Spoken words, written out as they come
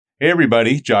Hey,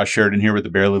 everybody. Josh Sheridan here with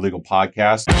the Barely Legal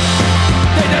Podcast. They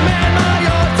demand my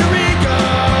alter ego,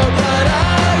 but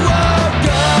I won't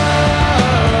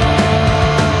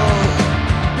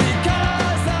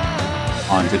go. Because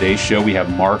On today's show, we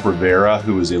have Mark Rivera,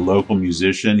 who is a local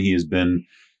musician. He has been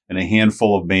in a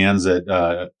handful of bands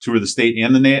that tour the state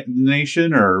and the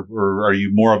nation, or are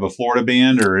you more of a Florida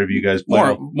band, or have you guys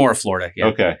played? More Florida, yeah.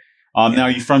 Okay. Now,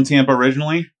 are you from Tampa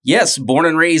originally? Yes, born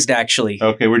and raised, actually.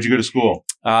 Okay. Where'd you go to school?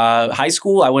 High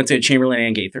school, I went to Chamberlain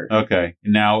and Gaither. Okay.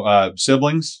 Now,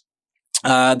 siblings?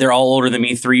 They're all older than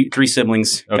me, three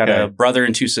siblings. Got Okay. a brother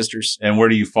and two sisters. And where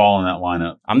do you fall in that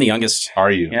lineup? I'm the youngest. Are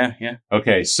you? Yeah.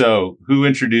 Okay. So who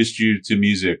introduced you to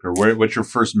music, or what's your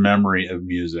first memory of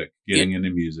music, getting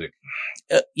into music?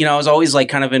 I was always like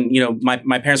kind of in,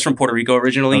 my parents from Puerto Rico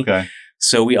originally. Okay.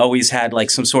 So we always had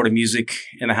like some sort of music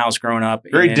in the house growing up.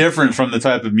 Very different from the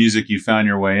type of music you found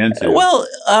your way into. Well,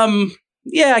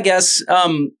 yeah, I guess.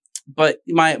 But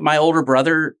my older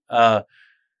brother, I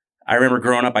remember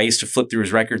growing up, I used to flip through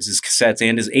his records, his cassettes,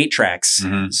 and his 8-tracks.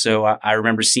 Mm-hmm. So I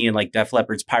remember seeing like Def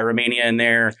Leppard's Pyromania in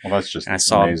there. Well, that's just and I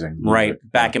saw amazing. Right,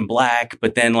 Back in Black.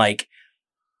 But then like,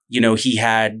 he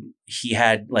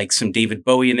had like some David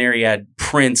Bowie in there. He had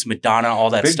Prince, Madonna, all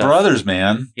that Big stuff. brothers,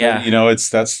 man. Yeah.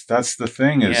 That's the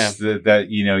thing is that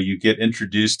you get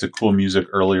introduced to cool music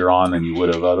earlier on than you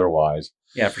would have otherwise.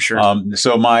 Yeah, for sure.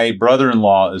 So my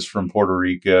brother-in-law is from Puerto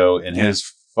Rico, and his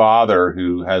father,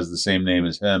 who has the same name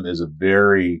as him, is a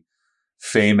very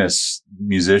famous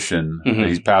musician. Mhm.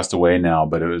 He's passed away now,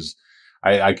 but it was,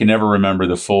 I can never remember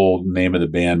the full name of the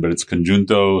band, but it's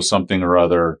Conjunto something or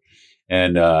other.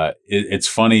 And it's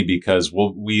funny because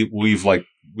we've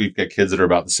got kids that are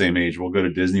about the same age. We'll go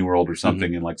to Disney World or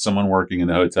something, and like someone working in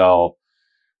the hotel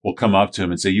will come up to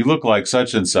him and say, "You look like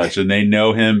such and such," and they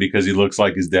know him because he looks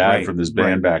like his dad from this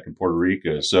band back in Puerto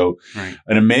Rico. So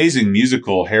an amazing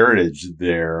musical heritage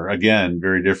there. Again,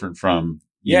 very different from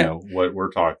what we're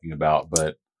talking about.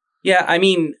 But yeah, I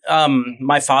mean,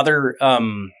 my father,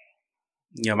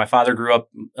 my father grew up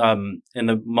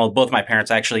both my parents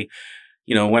actually.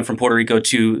 Went from Puerto Rico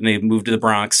and they moved to the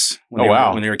Bronx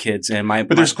when they were kids. And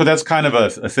that's kind of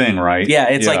a thing, right? Yeah.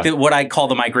 It's like what I call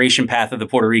the migration path of the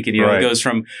Puerto Rican, it goes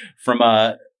from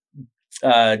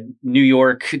New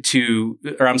York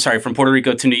from Puerto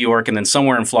Rico to New York, and then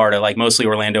somewhere in Florida, like mostly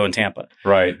Orlando and Tampa.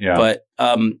 Right. Yeah. But,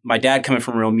 my dad coming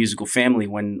from a real musical family,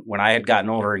 when I had gotten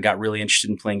older and got really interested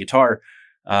in playing guitar,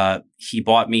 he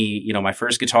bought me, my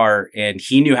first guitar, and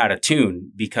he knew how to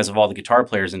tune because of all the guitar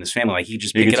players in his family. Like he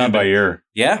just pick it up by ear.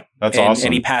 Yeah, that's awesome.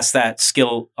 And he passed that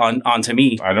skill on to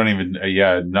me. I don't even.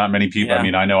 Not many people. Yeah. I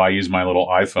mean, I know I use my little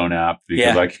iPhone app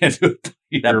because I can't do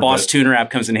it. That Boss Tuner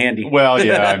app comes in handy. Well,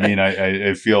 yeah. I mean,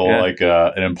 I feel like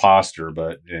an imposter,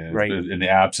 but in the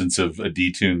absence of a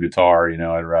detuned guitar,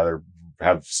 I'd rather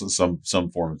have some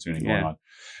form of tuning going on.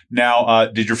 Now,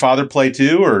 did your father play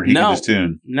too, or he could just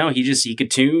tune? No, he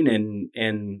could tune,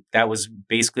 and that was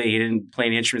basically, he didn't play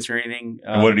any instruments or anything.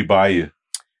 And what did he buy you?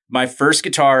 My first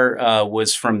guitar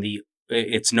was from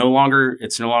it's no longer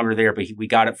there, but we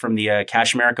got it from the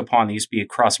Cash America pawn. They used to be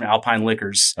across from Alpine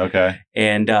Liquors. Okay,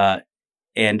 and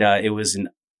it was in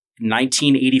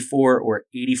 1984 or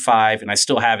 85, and I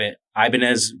still have it.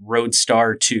 Ibanez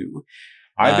Roadstar 2.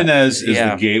 Ibanez is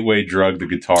the gateway drug to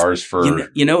guitars for it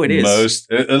is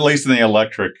most, at least in the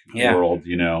electric world.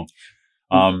 There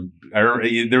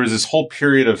was this whole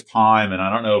period of time, and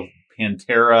I don't know,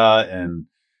 Pantera and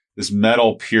this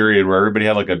metal period where everybody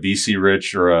had like a BC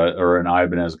Rich or an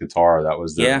Ibanez guitar. That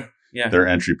was their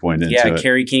entry point into it.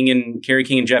 Kerry King and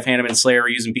Jeff Hanneman Slayer were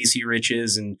using BC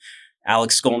Riches, and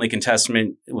Alex Skolnick and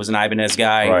Testament was an Ibanez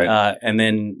guy, right. And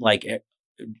then like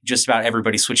just about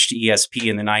everybody switched to ESP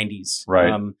in the 90s.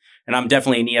 Right. And I'm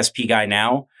definitely an ESP guy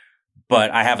now,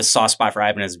 but I have a soft spot for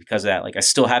Ibanez because of that. Like I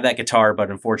still have that guitar, but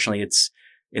unfortunately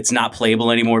it's not playable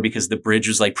anymore because the bridge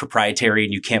was like proprietary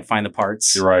and you can't find the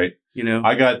parts. You're right.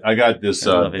 I got this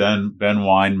Ben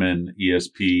Weinman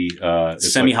ESP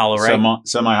semi-hollow, right?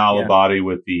 Semi-hollow body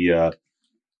with the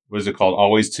what is it called?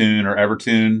 Always Tune or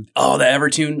Evertune? Oh, the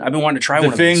Evertune. I've been wanting to try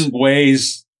one of those. The thing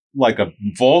weighs like a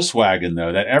Volkswagen,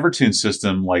 though. That Evertune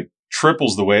system like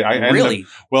triples the weight. Really?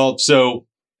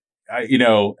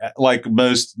 Like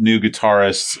most new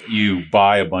guitarists, you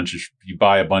buy a bunch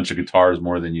of guitars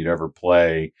more than you'd ever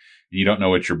play. You don't know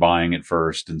what you're buying at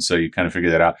first, and so you kind of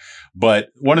figure that out.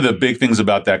 But one of the big things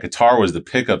about that guitar was the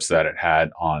pickups that it had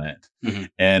on it,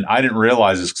 and I didn't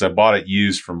realize this because I bought it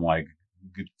used from like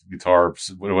Guitar,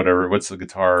 whatever. What's the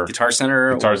Guitar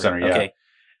Center? Guitar Center, yeah. Okay.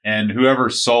 And whoever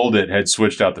sold it had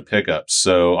switched out the pickups.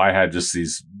 So I had just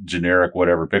these generic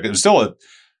whatever pickups. It was still a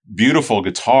beautiful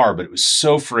guitar, but it was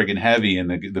so friggin' heavy. And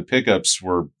the pickups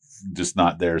were just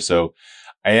not there. So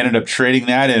I ended up trading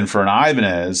that in for an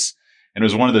Ibanez, and it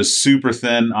was one of those super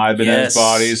thin Ibanez Yes.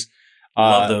 bodies.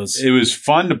 Love those. It was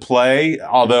fun to play,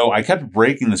 although I kept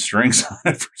breaking the strings on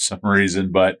it for some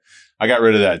reason, but I got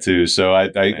rid of that too. So I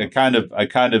kind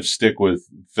of stick with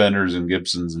Fenders and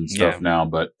Gibsons and stuff now,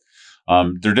 but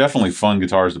they're definitely fun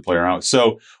guitars to play around with.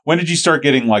 So when did you start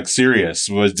getting like serious?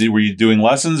 Were you doing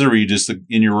lessons, or were you just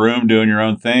in your room doing your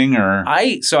own thing? Or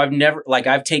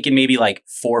I've taken maybe like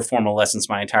 4 formal lessons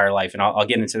my entire life, and I'll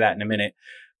get into that in a minute.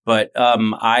 But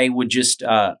I would just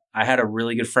I had a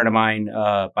really good friend of mine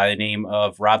by the name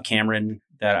of Rob Cameron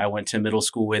that I went to middle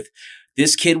school with.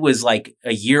 This kid was like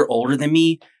a year older than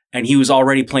me, and he was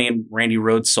already playing Randy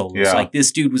Rhoads solos. Yeah. Like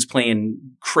this dude was playing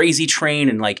Crazy Train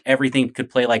and like everything, could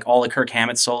play like all of Kirk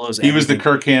Hammett solos. He was the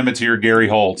Kirk Hammett to your Gary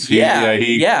Holt. Yeah,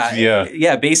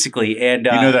 basically. And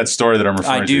you know that story that I'm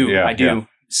referring to. Yeah, I do. Yeah.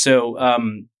 So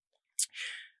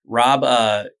Rob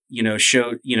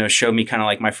showed me kind of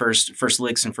like my first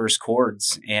licks and first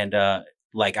chords, and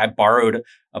like I borrowed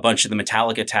a bunch of the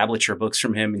Metallica tablature books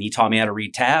from him, and he taught me how to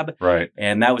read tab. Right.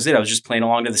 And that was it. I was just playing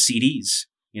along to the CDs,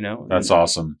 That's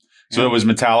awesome. So it was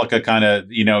Metallica kind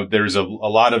of, there's a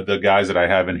lot of the guys that I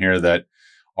have in here that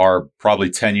are probably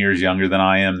 10 years younger than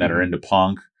I am that are into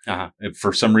punk. Uh-huh.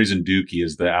 For some reason, Dookie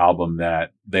is the album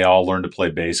that they all learn to play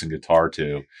bass and guitar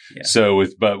to. Yeah. So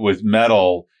with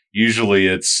metal, usually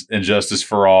it's Injustice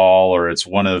for All, or it's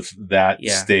one of that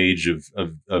stage of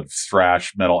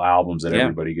thrash metal albums that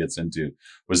everybody gets into.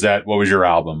 What was your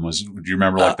album? Do you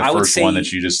remember like the first one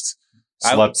that you just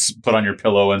put on your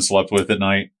pillow and slept with at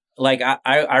night? Like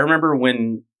I remember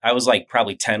when I was like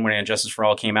probably 10 when Injustice for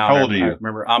All came out. How old are you? I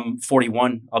remember I'm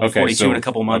 41. I'll be 42 in a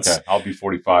couple months. Okay, I'll be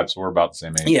 45, so we're about the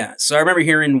same age. Yeah. So I remember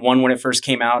hearing one when it first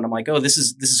came out, and I'm like, oh, this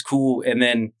is cool. And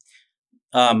then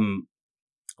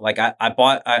like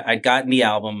I'd gotten the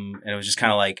album, and it was just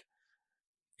kind of like,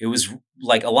 it was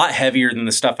like a lot heavier than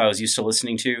the stuff I was used to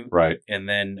listening to. Right. And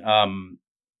then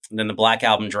the Black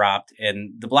Album dropped,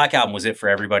 and the Black Album was it for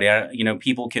everybody.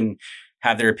 People can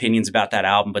have their opinions about that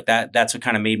album, but that's what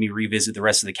kind of made me revisit the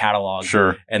rest of the catalog.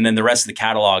 Sure. And then the rest of the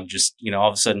catalog just, all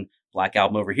of a sudden, Black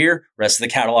Album over here, rest of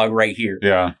the catalog right here.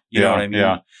 Yeah. You know what I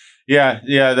mean?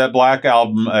 Yeah. That Black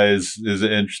Album is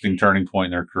an interesting turning point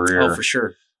in their career. Oh, for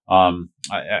sure.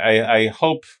 I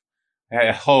hope,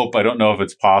 I don't know if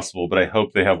it's possible, but I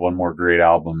hope they have one more great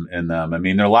album in them. I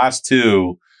mean, their last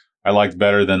 2 I liked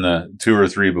better than the 2 or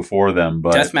 3 before them,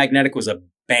 but Death Magnetic was a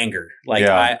banger. Like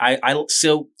I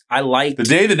liked The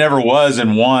Day That Never Was,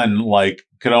 and one like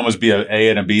could almost be an A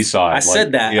and a B side. I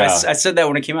said that. Yeah. I said that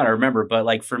when it came out. I remember, but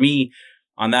like for me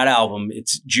on that album,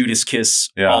 it's Judas Kiss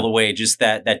all the way. Just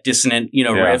that dissonant,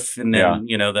 riff, and then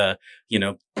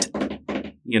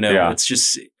it's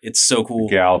just it's so cool.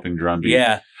 Galloping drum beat.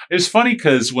 Yeah, it was funny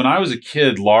because when I was a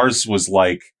kid, Lars was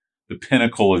like the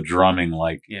pinnacle of drumming.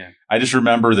 Like, I just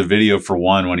remember the video for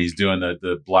one when he's doing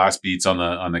the blast beats on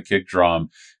the kick drum,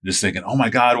 just thinking, oh my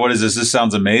God, what is this? This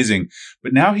sounds amazing.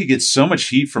 But now he gets so much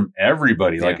heat from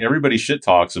everybody. Like everybody shit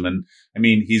talks him. And I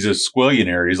mean, he's a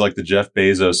squillionaire. He's like the Jeff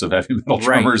Bezos of heavy metal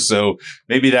drummers. So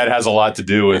maybe that has a lot to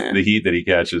do with the heat that he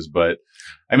catches. But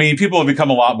I mean, people have become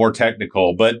a lot more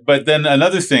technical. But then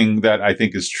another thing that I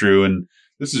think is true, and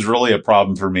this is really a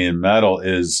problem for me in metal,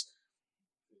 is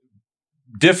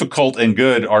difficult and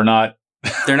good are not.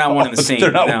 They're not one and the same.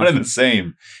 They're not one and the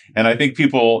same. And I think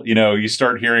people, you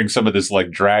start hearing some of this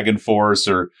like Dragon Force,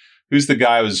 or who's the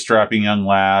guy who was Strapping Young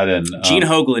Lad, and Gene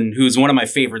Hoglan, who's one of my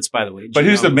favorites, by the way. But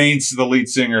who's the lead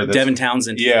singer? Devin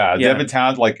Townsend. Yeah, Devin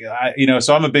Townsend. Like,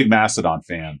 so I'm a big Mastodon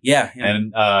fan. Yeah.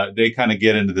 And they kind of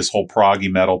get into this whole proggy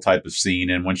metal type of scene.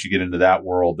 And once you get into that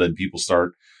world, then people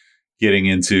start getting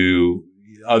into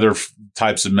other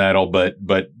types of metal. But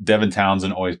Devin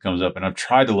Townsend always comes up, and I've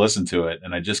tried to listen to it,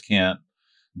 and I just can't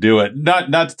do it.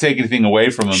 Not to take anything away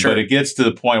from him, but it gets to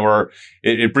the point where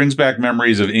it brings back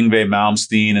memories of Yngwie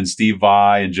Malmsteen and Steve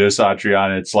Vai and Joe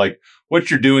Satriani. It's like,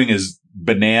 what you're doing is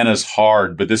bananas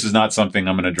hard, but this is not something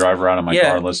I'm going to drive around in my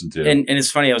car and listen to. And it's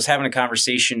funny. I was having a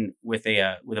conversation with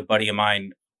a buddy of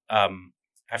mine.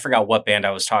 I forgot what band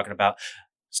I was talking about.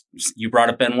 You brought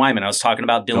up Ben Wyman. I was talking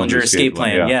about Dillinger Escape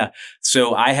Plan. Yeah.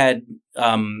 So I had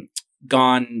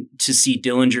gone to see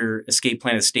Dillinger Escape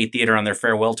Plan at State Theater on their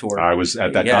farewell tour. I was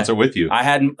at that concert with you. I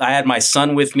had my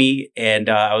son with me, and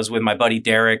I was with my buddy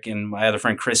Derek and my other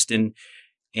friend Kristen.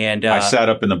 And I sat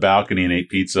up in the balcony and ate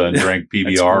pizza and drank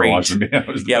PBR watching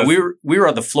them. We were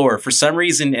on the floor for some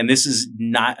reason, and this is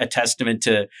not a testament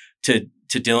to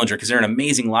Dillinger, because they're an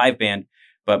amazing live band.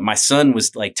 But my son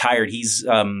was like tired. He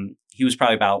was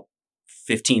probably about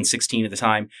 15, 16 at the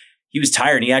time. he was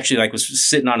tired. And he actually like was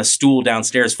sitting on a stool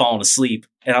downstairs, falling asleep.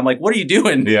 And I'm like, what are you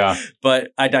doing? Yeah.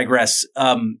 But I digress.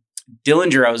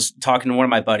 Dillinger, I was talking to one of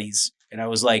my buddies and I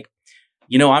was like,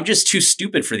 I'm just too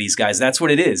stupid for these guys. That's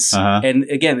what it is. Uh-huh. And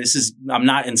again, I'm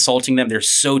not insulting them. They're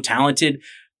so talented,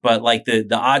 but like the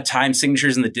odd time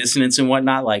signatures and the dissonance and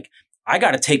whatnot, like I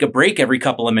got to take a break every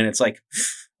couple of minutes. Like,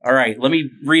 all right, let me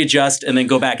readjust and then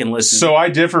go back and listen. So I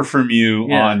differ from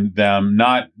you on them,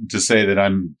 not to say that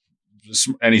I'm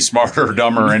any smarter or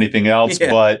dumber or anything else,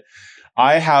 but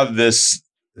I have this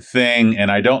thing,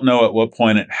 and I don't know at what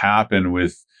point it happened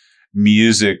with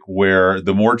music, where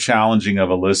the more challenging of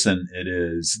a listen it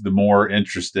is, the more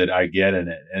interested I get in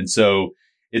it. And so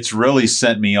it's really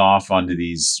sent me off onto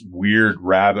these weird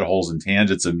rabbit holes and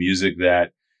tangents of music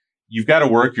that you've got to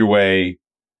work your way.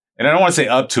 And I don't want to say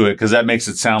up to it, because that makes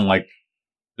it sound like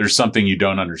there's something you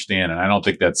don't understand. And I don't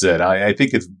think that's it. I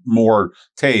think it's more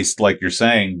taste, like you're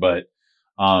saying. But,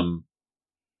 I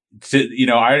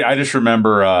just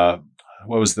remember,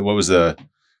 what was the, was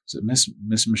it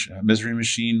Misery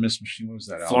Machine? Miss Machine? What was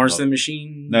that? Florence album? the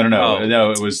Machine? No.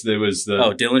 It was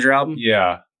the Dillinger album?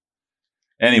 Yeah.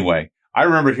 Anyway, I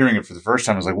remember hearing it for the first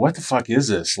time. I was like, what the fuck is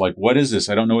this? Like, what is this?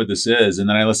 I don't know what this is. And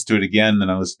then I listened to it again, then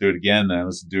I listened to it again, then I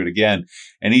listened to it again.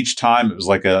 And each time it was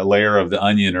like a layer of the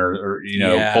onion or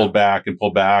pulled back and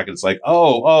pulled back. It's like,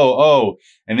 oh.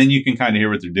 And then you can kind of hear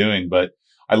what they're doing. But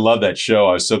I love that show.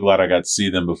 I was so glad I got to see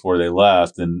them before they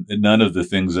left. And none of the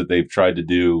things that they've tried to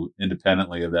do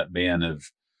independently of that band have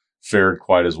fared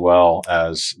quite as well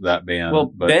as that band. Well,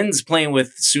 Ben's playing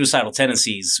with Suicidal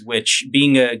Tendencies, which,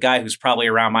 being a guy who's probably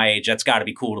around my age, that's got to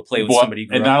be cool to play with somebody.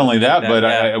 And not only that,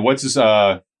 but what's his?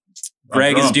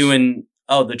 Greg is doing.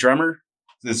 Oh, the drummer.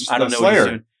 I don't know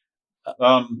Slayer.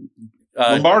 What he's doing.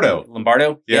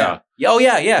 Lombardo. Yeah. Oh,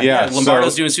 yeah.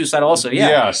 Lombardo's doing Suicidal also. Yeah.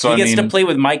 Yeah. So he gets to play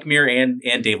with Mike Muir and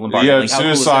Dave Lombardo. Yeah, like,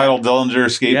 Suicidal, Dillinger,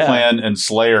 Escape Plan, and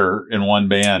Slayer in one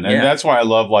band. And that's why I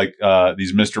love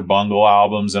these Mr. Bungle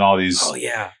albums and all these. Oh,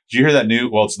 yeah. Did you hear that new?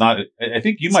 Well, it's not. I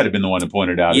think you might have been the one who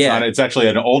pointed out. It's not. It's actually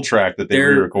an old track that they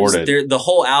re-recorded. The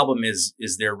whole album is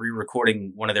they're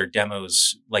re-recording one of their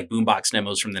demos, like boombox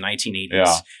demos from the 1980s.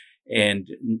 Yeah.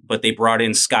 But they brought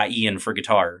in Scott Ian for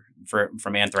guitar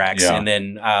from Anthrax, and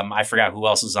then I forgot who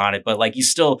else is on it. But like you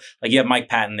have Mike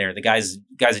Patton there. The guy's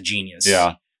a genius.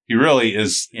 Yeah, he really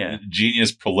is.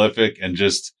 Genius, prolific, and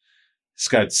just he's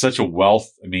got such a wealth.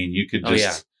 I mean, you could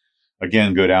just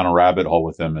again go down a rabbit hole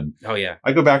with him. And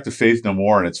I go back to Faith No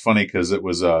More, and it's funny because it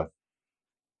was the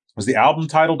album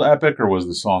titled Epic, or was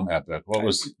the song Epic? What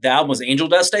was the album? Was Angel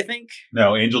Dust, I think.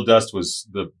 No, Angel Dust was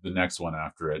the next one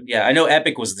after it. Yeah, I know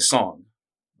Epic was the song.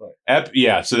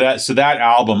 So that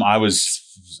album, I was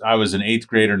in 8th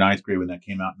grade or 9th grade when that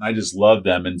came out, and I just loved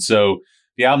them. And so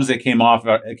the albums that came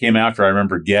after, I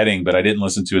remember getting, but I didn't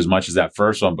listen to as much as that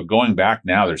first one. But going back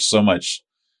now, there's so much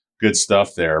good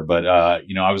stuff there. But I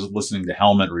was listening to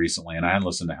Helmet recently, and I hadn't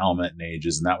listened to Helmet in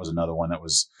ages, and that was another one that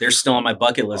was. They're still on my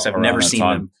bucket list. I've never seen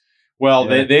them. Well,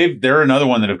 they're another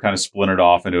one that have kind of splintered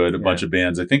off into a bunch of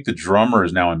bands. I think the drummer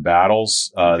is now in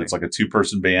Battles. It's like a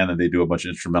 2-person band, and they do a bunch of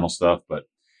instrumental stuff. But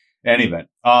anyway,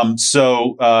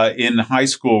 so in high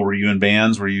school, were you in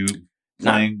bands? Were you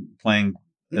playing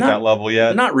at that level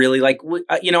yet? Not really. Like,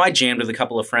 I jammed with a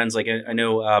couple of friends. Like I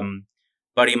know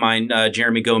buddy of mine,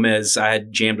 Jeremy Gomez. I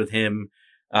had jammed with him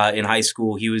in high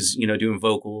school. He was doing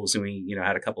vocals, and we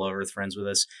had a couple of other friends with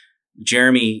us.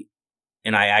 Jeremy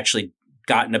and I actually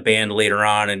got in a band later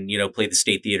on and, played the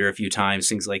State Theater a few times,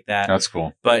 things like that. That's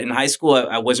cool. But in high school,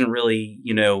 I wasn't really,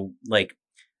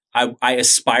 I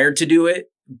aspired to do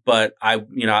it, but I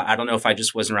don't know if I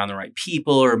just wasn't around the right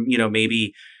people, or,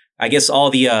 maybe I guess all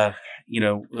the,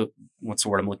 what's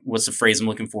the phrase I'm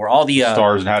looking for? All the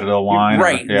stars had to align.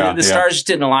 Right. The stars just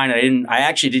didn't align. I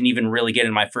actually didn't even really get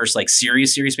in my first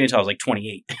serious band until I was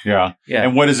 28. Yeah. Yeah.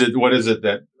 And what is it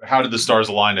that, how did the stars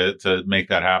align to make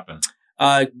that happen?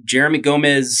 Jeremy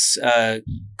Gomez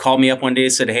called me up one day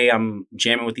and said, "Hey, I'm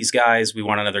jamming with these guys. We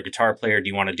want another guitar player. Do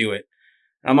you want to do it?"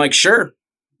 And I'm like, "Sure."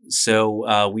 So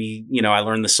I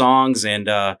learned the songs, and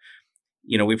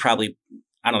we probably,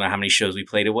 I don't know how many shows we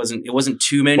played. It wasn't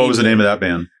too many. What was the name of that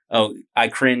band? Oh, I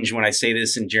cringe when I say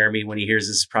this, and Jeremy, when he hears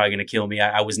this, is probably going to kill me.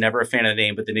 I was never a fan of the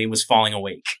name, but the name was Falling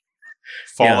Awake.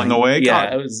 Falling Awake? Yeah,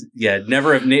 I was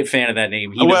never a fan of that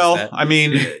name. He knows that. I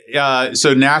mean,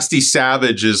 so Nasty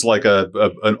Savage is like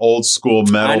an old school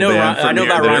metal band. I know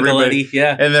about Ron Galletti,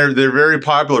 and they're very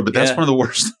popular, but that's one of the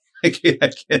worst.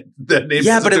 That name.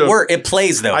 Yeah, but it works. It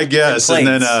plays though. I guess. And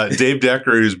then Dave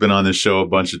Decker, who's been on this show a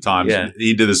bunch of times,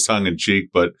 he did this tongue in cheek,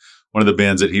 but one of the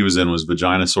bands that he was in was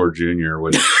Vaginosaur Jr.,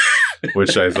 which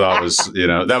which I thought was,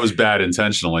 that was bad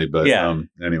intentionally, but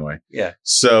anyway. Yeah.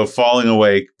 So Falling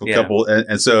Awake, a Yeah. couple,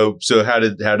 and so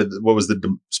what was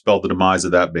the demise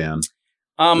of that band?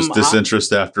 Just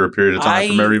disinterest after a period of time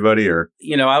from everybody, or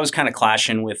I was kind of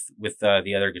clashing with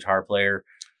the other guitar player,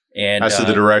 and as to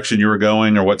the direction you were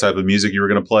going, or what type of music you were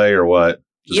going to play, or what?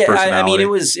 Just I mean, it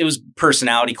was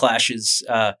personality clashes,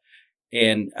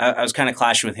 and I was kind of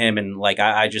clashing with him, and like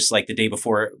I just like the day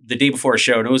before a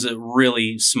show, and it was a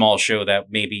really small show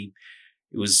that maybe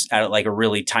it was at like a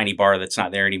really tiny bar that's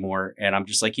not there anymore, and I'm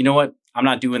just like, you know what, I'm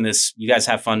not doing this. You guys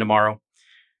have fun tomorrow.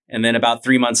 And then about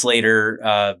 3 months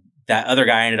later, that other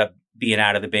guy ended up being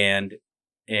out of the band,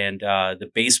 and the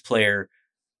bass player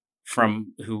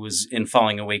who was in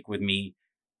Falling Awake with me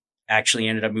actually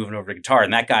ended up moving over to guitar.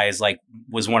 And that guy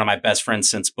was one of my best friends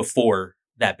since before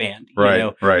that band.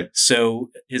 Right. Right. So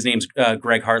his name's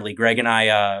Greg Hartley. Greg and I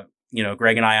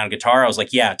on guitar. I was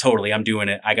like, yeah, totally. I'm doing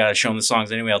it. I got to show him the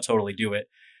songs anyway. I'll totally do it.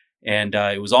 And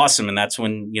it was awesome. And that's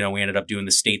when, we ended up doing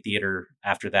the State Theater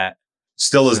after that.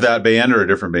 Still is that band or a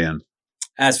different band?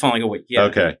 As Falling Awake. Yeah.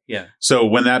 Okay. Yeah. So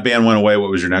when that band went away, what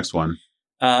was your next one?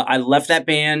 I left that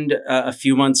band a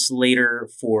few months later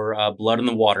for Blood in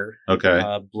the Water. Okay.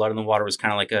 Blood in the Water was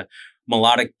kind of like a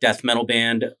melodic death metal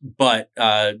band, but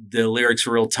the lyrics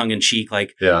were real tongue in cheek.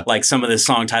 Like some of the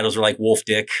song titles were like Wolf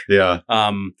Dick. Yeah.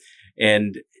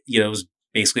 And it was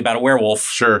basically about a werewolf.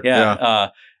 Sure. Yeah.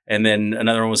 And then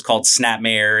another one was called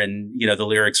Snapmare, and the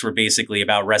lyrics were basically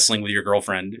about wrestling with your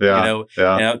girlfriend. Yeah.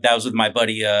 That was with my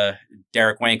buddy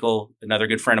Derek Wankel, another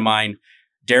good friend of mine.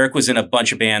 Derek was in a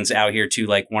bunch of bands out here too.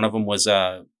 Like one of them was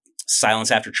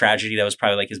Silence After Tragedy. That was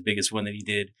probably like his biggest one that he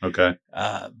did. Okay.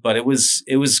 But it was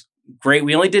great.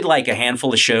 We only did like a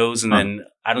handful of shows, and then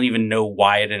I don't even know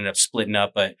why it ended up splitting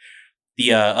up. But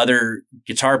the other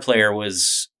guitar player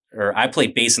I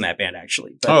played bass in that band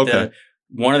actually. But okay.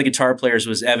 One of the guitar players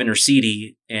was Evan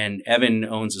Ursidi, and Evan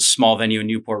owns a small venue in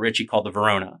Newport Richey called the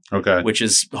Verona. Okay. Which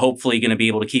is hopefully going to be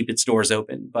able to keep its doors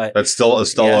open. But that's still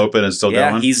open and still going?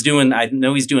 I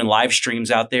know he's doing live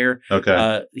streams out there.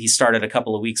 Okay. He started a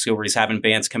couple of weeks ago where he's having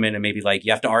bands come in and maybe like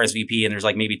you have to RSVP and there's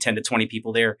like maybe 10 to 20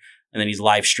 people there, and then he's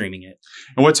live streaming it.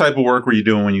 And what type of work were you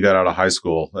doing when you got out of high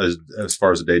school as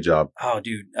far as a day job? Oh,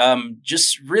 dude.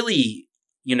 Just really,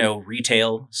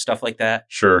 retail, stuff like that.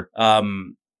 Sure.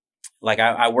 Like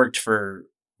I worked for,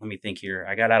 let me think here.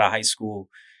 I got out of high school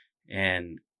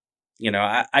and,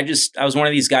 I was one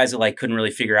of these guys that like couldn't really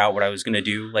figure out what I was going to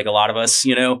do. Like a lot of us,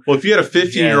 Well, if you had a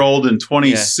 15-year-old in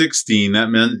 2016, that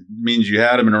means you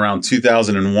had him in around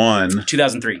 2001.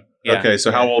 2003. Yeah. Okay.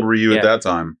 So how old were you at that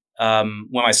time? When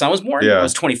my son was born, I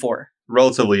was 24.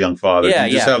 Relatively young father. Yeah,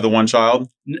 Did you just have the one child?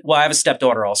 Well, I have a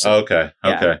stepdaughter also. Okay.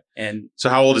 Yeah. Okay. And so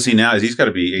how old is he now? He's got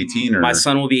to be 18 or? My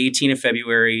son will be 18 in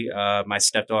February. My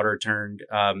stepdaughter turned,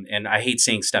 and I hate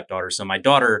saying stepdaughter. So my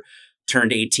daughter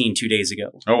turned 18 2 days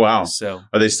ago. Oh, wow. So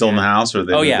are they still in the house, or are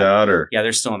they moved out? Or? Yeah,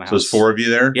 they're still in the house. So there's 4 of you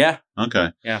there? Yeah.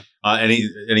 Okay. Yeah. Any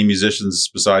musicians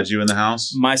besides you in the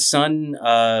house? My son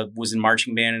was in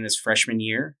marching band in his freshman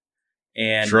year.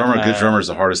 And good drummer is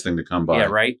the hardest thing to come by. Yeah,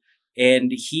 right.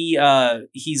 And he's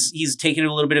taken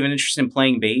a little bit of an interest in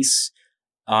playing bass.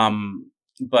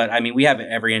 But I mean, we have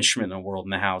every instrument in the world in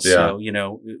the house. Yeah. So,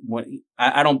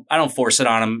 I don't force it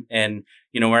on him, and,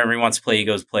 wherever he wants to play, he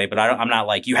goes play, but I'm not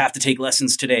like, you have to take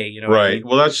lessons today. Right. What I mean?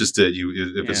 Well, that's just it.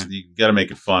 You got to make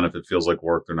it fun. If it feels like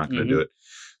work, they're not going to do it.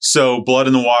 So Blood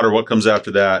in the Water, what comes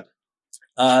after that?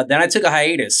 Then I took a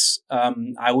hiatus.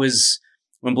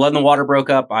 When Blood in the Water broke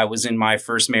up, I was in my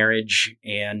first marriage,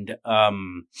 and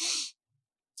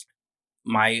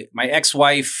my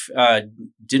ex-wife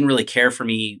didn't really care for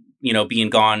me,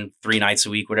 being gone 3 nights a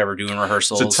week, whatever, doing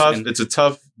rehearsals. It's a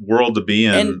tough world to be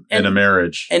in a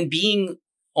marriage. And being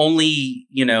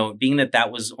that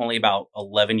was only about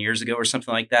 11 years ago or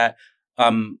something like that,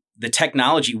 the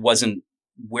technology wasn't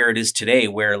where it is today,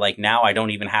 where like now I don't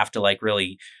even have to like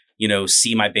really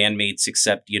see my bandmates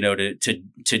except,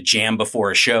 to jam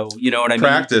before a show. You know what I mean?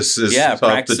 Practice is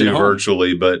tough to do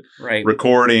virtually, but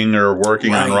recording or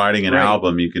working on writing an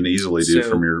album, you can easily do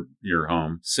from your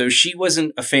home. So she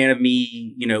wasn't a fan of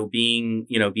me,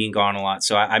 being gone a lot.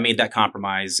 So I made that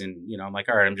compromise, and, I'm like,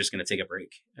 all right, I'm just going to take a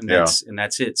break, and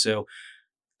that's it. So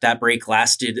that break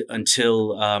lasted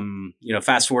until,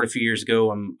 fast forward a few years ago,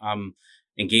 I'm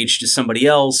engaged to somebody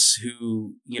else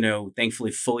who,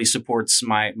 thankfully fully supports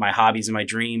my hobbies and my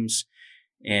dreams.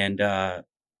 And I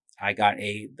got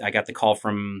the call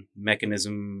from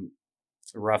Mechanism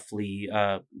roughly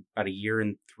about a year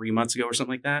and 3 months ago or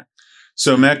something like that.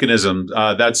 So Mechanism,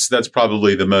 that's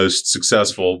probably the most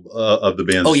successful of the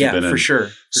bands. Oh you've been for in. sure.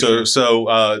 So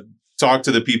talk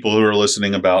to the people who are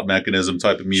listening about Mechanism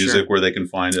type of music, Sure. where they can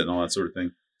find it and all that sort of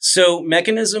thing. So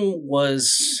Mechanism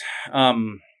was,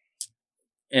 and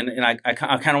I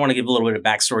kind of want to give a little bit of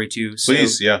backstory too. So,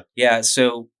 Please, yeah. Yeah.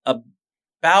 So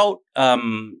about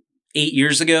 8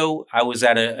 years ago, I was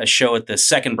at a show at the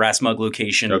second Brass Mug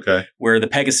location Okay. where the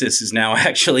Pegasus is now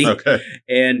actually. Okay.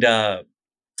 And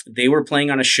they were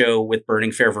playing on a show with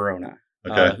Burning Fair Verona,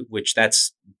 Okay. which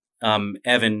that's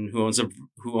Evan, who owns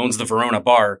the Verona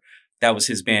bar. That was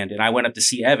his band. And I went up to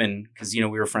see Evan because, we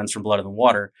were friends from Blood in the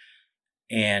Water.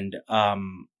 And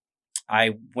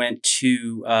I went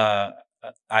to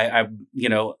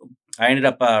I ended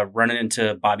up running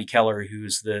into Bobby Keller,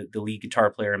 who's the lead guitar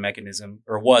player in Mechanism,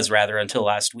 or was rather until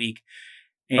last week.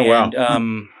 And wow.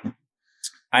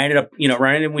 I ended up,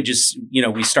 running in. We just,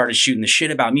 we started shooting the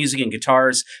shit about music and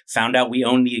guitars. Found out we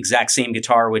own the exact same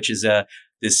guitar, which is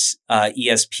this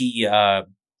ESP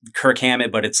Kirk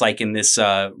Hammett, but it's like in this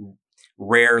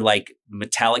rare like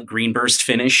metallic green burst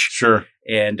finish. Sure.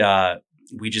 And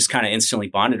we just kind of instantly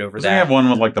bonded over Does he that. have one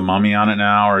with like the mummy on it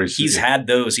now, or He's had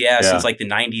those, since like the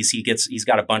 90s. He's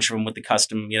got a bunch of them with the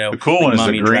custom, the cool like one is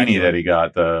Mummy the and greenie Dracula. that he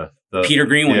got. The Peter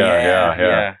Green one.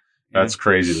 Yeah. That's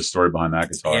crazy. The story behind that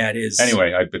guitar. Yeah, it is.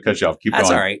 Anyway, I cut you off. Keep That's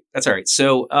going. all right. That's all right.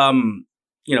 So,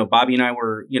 Bobby and I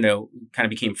were, kind of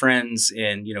became friends,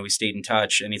 and we stayed in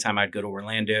touch. Anytime I'd go to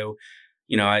Orlando,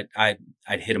 I'd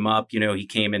hit him up. He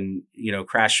came and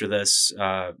crashed with us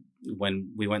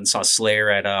when we went and saw Slayer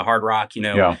at Hard Rock.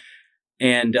 Yeah.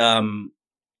 And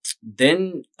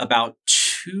then about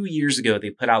 2 years ago, they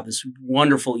put out this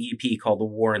wonderful EP called The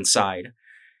War Inside,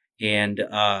 and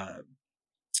I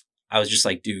was just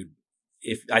like, dude.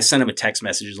 If I sent him a text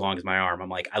message as long as my arm, I'm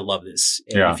like, I love this.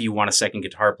 And if you want a second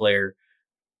guitar player,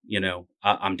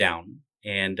 I'm down.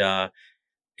 And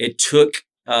it took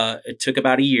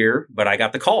about a year, but I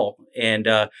got the call, and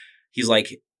he's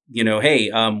like, hey,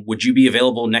 would you be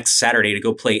available next Saturday to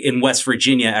go play in West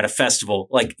Virginia at a festival?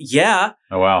 Like, yeah.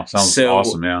 Oh wow, sounds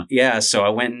awesome. Yeah. Yeah. So I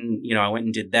went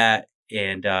and did that.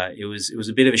 And it was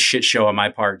a bit of a shit show on my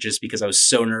part, just because I was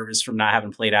so nervous from not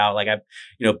having played out. Like I,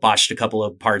 botched a couple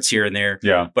of parts here and there.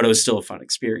 Yeah. But it was still a fun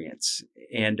experience.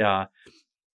 And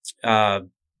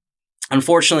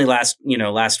unfortunately,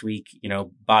 last week,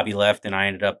 Bobby left, and I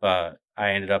ended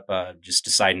up just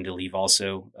deciding to leave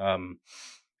also.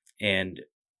 And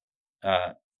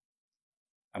I'm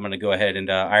gonna go ahead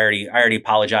and I already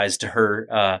apologized to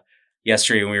her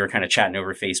yesterday when we were kind of chatting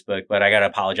over Facebook, but I got to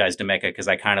apologize to Mecca because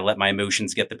I kind of let my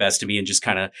emotions get the best of me and just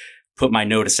kind of put my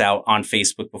notice out on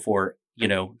Facebook before,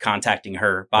 contacting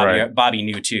her. Bobby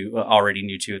already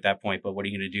knew too at that point, but what are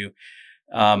you going to do?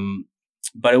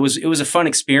 But it was a fun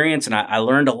experience, and I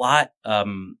learned a lot.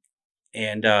 And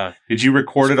did you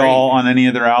record it all on any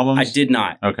of their albums? I did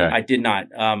not. Okay. I did not.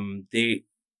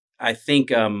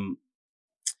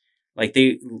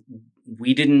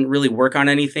 We didn't really work on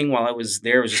anything while I was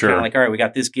there. It was just kind of like, all right, we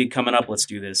got this gig coming up. Let's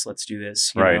do this.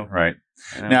 Right.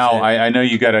 Now, I know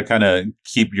you got to kind of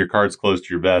keep your cards close to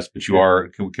your vest, but you are,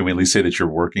 can we at least say that you're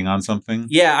working on something?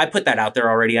 Yeah, I put that out there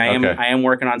already. I am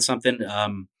working on something.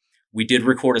 We did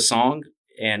record a song,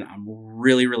 and I'm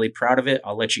really, really proud of it.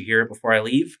 I'll let you hear it before I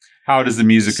leave. How does the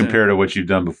music compare to what you've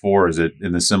done before? Is it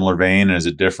in the similar vein? Is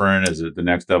it different? Is it the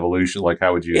next evolution? Like,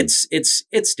 how would you?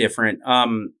 It's different.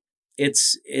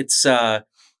 It's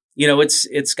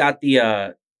got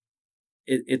the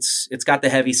it's got the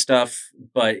heavy stuff,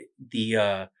 but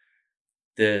the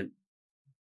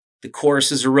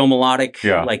choruses are real melodic.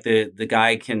 Yeah. Like the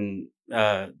guy can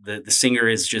the singer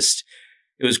is just,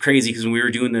 it was crazy because when we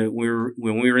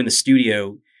were in the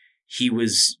studio, he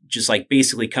was just like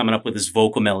basically coming up with his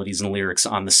vocal melodies and lyrics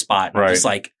on the spot. Right. Just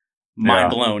like mind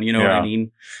blown. You know what I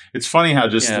mean? It's funny how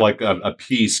just like a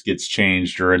piece gets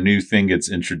changed or a new thing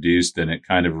gets introduced and it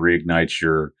kind of reignites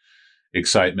your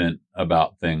excitement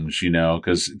about things,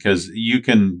 because you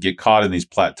can get caught in these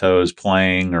plateaus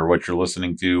playing or what you're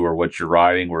listening to or what you're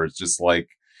writing, where it's just like,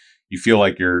 you feel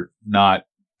like you're not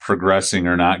progressing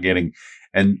or not getting.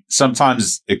 And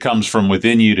sometimes it comes from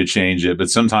within you to change it, but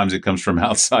sometimes it comes from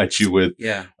outside you with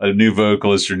a new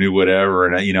vocalist or new whatever.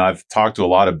 And, I've talked to a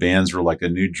lot of bands where like a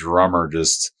new drummer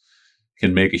just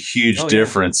can make a huge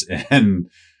difference in,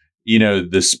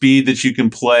 the speed that you can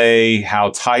play,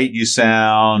 how tight you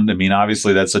sound. I mean,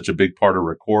 obviously that's such a big part of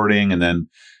recording, and then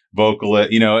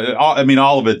vocalist,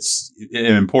 all of it's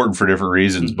important for different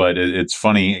reasons, but it's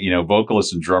funny,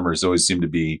 vocalists and drummers always seem to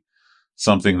be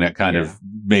something that kind of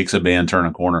makes a band turn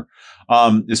a corner.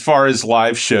 As far as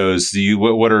live shows,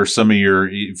 what are some of your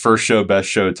first show, best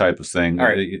show type of thing? All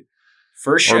right.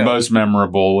 First show. Or most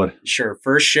memorable? Sure.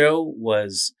 First show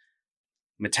was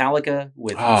Metallica,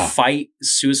 with Oh. Fight,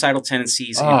 Suicidal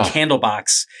Tendencies, Oh. and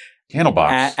Candlebox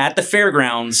Candlebox. at the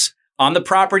fairgrounds on the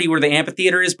property where the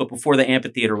amphitheater is, but before the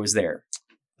amphitheater was there.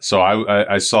 So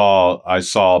I saw Yeah.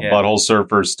 Butthole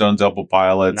Surfers, Stone Temple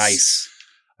Pilots. Nice.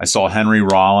 I saw Henry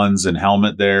Rollins and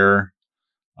Helmet there.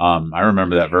 I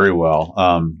remember that very well.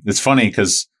 It's funny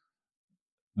because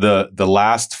the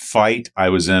last fight I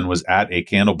was in was at a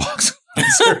Candlebox.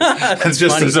 It's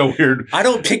just funny. as a weird. I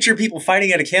don't picture people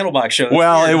fighting at a Candlebox show. That's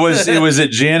Well, weird. it was at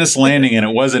Janice Landing, and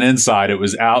it wasn't inside; it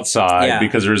was outside Yeah.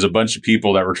 because there was a bunch of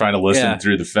people that were trying to listen Yeah.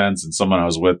 through the fence, and someone I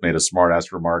was with made a smart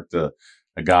ass remark to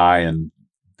a guy, and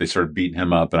they started beating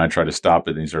him up, and I tried to stop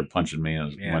it, and he started punching me,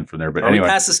 and Yeah. went from there. But Are anyway, we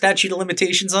past the statute of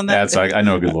limitations on that? that's I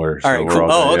know a good lawyer. So all right, we're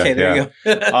cool. all Oh, good. okay, Yeah, there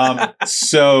yeah. you go.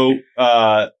 So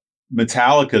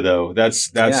Metallica though, that's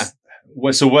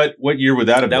what year would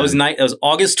that have been? That was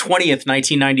August 20th,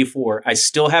 1994. I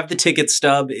still have the ticket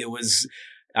stub.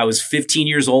 I was 15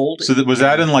 years old. So was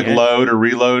that in like Yeah. Load or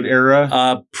Reload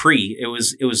era? It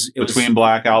was Between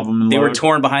Black Album and they Load? were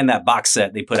torn behind that box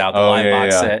set they put out, the Oh live yeah,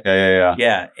 box yeah. set. Yeah.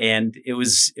 Yeah, and it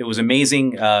was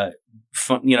amazing.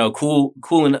 Fun, cool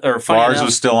or funny Lars enough.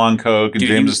 was still on coke, and Dude,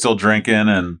 James he- was still drinking,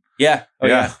 and Yeah. Oh,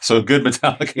 yeah. So good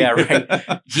Metallica. Yeah,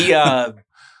 right. He,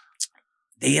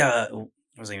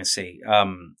 what was I going to say?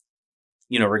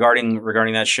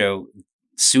 Regarding that show,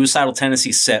 Suicidal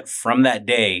Tendencies set from that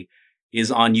day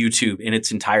is on YouTube in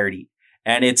its entirety.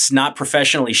 And it's not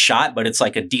professionally shot, but it's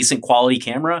like a decent quality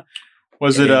camera.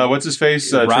 Was it what's his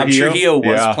face? Rob Trujillo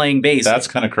was Yeah. playing bass. That's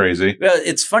kind of crazy. Well,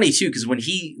 it's funny too, because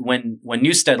when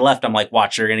Newstead left, I'm like,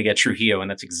 watch, they're going to get Trujillo, and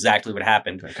that's exactly what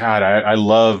happened. God, I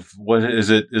love what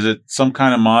is it? Is it some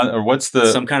kind of or what's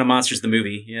the Some Kind of Monsters, the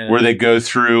movie, yeah. where they go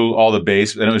through all the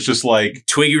bass, and it was just like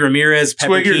Twiggy Ramirez,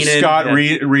 Pepper Twigger, Keenan, Scott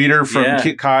yeah. Reeder from Yeah.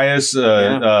 Kit Caius,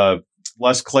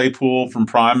 Les Claypool from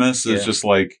Primus. It's Yeah. just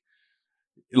like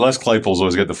Les Claypool's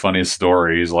always got the funniest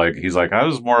story. He's like I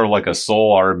was more like a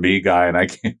soul R&B guy, and I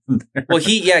came there. Well,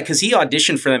 because he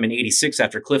auditioned for them in '86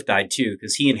 after Cliff died too,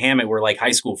 because he and Hammett were like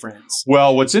high school friends.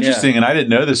 Well, what's interesting, and I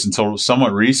didn't know this until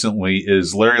somewhat recently,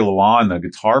 is Larry Lalonde, the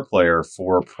guitar player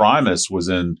for Primus, was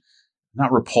in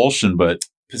not Repulsion, but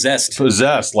Possessed.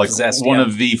 Possessed, one yeah.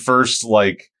 of the first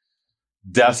like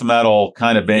death metal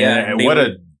kind of band. Yeah, And they what were-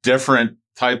 a different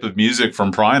type of music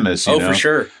from Primus. You know? For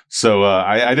sure. So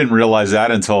I didn't realize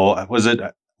that until it was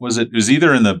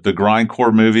either in the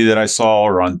Grindcore movie that I saw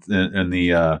or in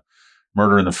the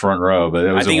Murder in the Front Row, but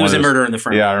I think it was in Murder in the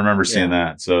Front. Yeah, I remember seeing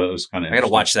that. So it was kind of. I got to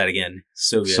watch that again.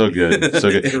 So good. So good.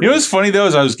 So good. You know what's funny though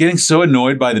is I was getting so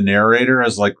annoyed by the narrator. I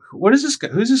was like, what is this guy?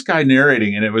 Who's this guy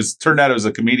narrating? And turned out it was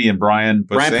a comedian, Brian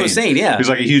Posehn, yeah. Who's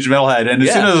like a huge metalhead. And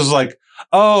as soon as I was like,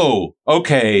 oh,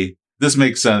 okay, this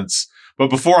makes sense. But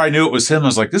before I knew it was him, I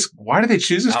was like, why did they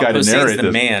choose this guy to Posehn's narrate the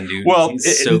this? man, dude. Well,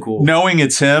 He's so cool. Knowing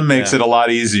it's him makes it a lot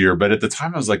easier. But at the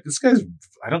time I was like,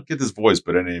 I don't get this voice,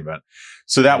 but in any event.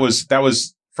 So that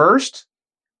was first?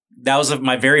 That was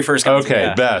my very first company. Okay,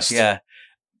 Yeah. best. Yeah.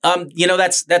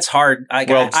 That's hard. I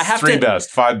have three to best,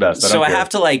 five best. I have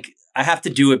to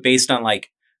do it based on I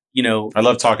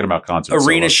love talking about concerts.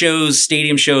 arena shows,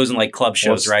 stadium shows, and like club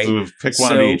shows, right? Pick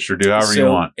one of each or do however you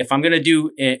want. If I'm going to do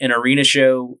an arena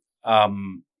show,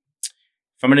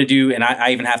 if I'm going to do, and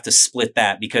I even have to split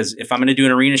that, because if I'm going to do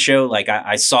an arena show, like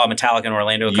I saw Metallica in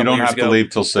Orlando a You couple don't years have ago. to leave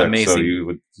till 6. Amazing. So you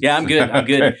would. Yeah, I'm good. I'm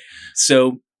good. Okay.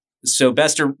 So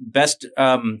best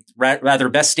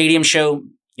stadium show,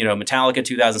 Metallica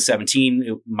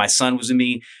 2017. My son was with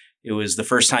me. It was the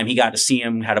first time he got to see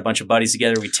him. Had a bunch of buddies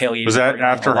together. We tailgated. Was that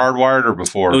after Hardwired or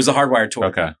before? It was a Hardwired tour.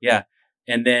 Okay. Yeah.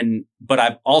 And then, but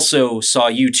I've also saw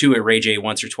U2 at Ray J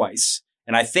once or twice.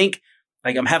 And I think,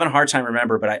 I'm having a hard time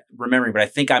remembering, but I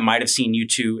think I might have seen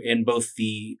U2 in both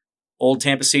the old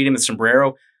Tampa Stadium at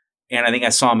Sombrero, and I think I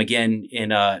saw him again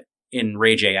in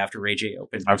Ray J after Ray J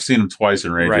opened. I've seen him twice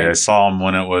in Ray J. Right. I saw him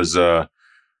when it was, I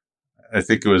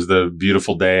think it was the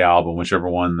Beautiful Day album, whichever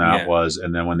one that was.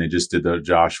 And then when they just did the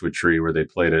Joshua Tree where they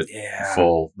played it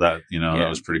full, that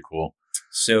was pretty cool.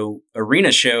 So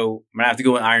arena show, I'm going to have to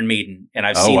go with Iron Maiden. And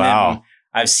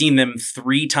I've seen them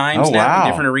 3 times now in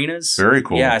different arenas. Very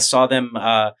cool. Yeah, I saw them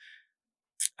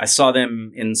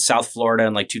in South Florida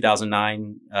in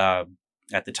 2009.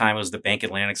 At the time, it was the Bank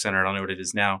Atlantic Center. I don't know what it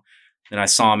is now. Then I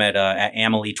saw them at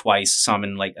Amalie twice. Saw them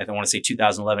in I want to say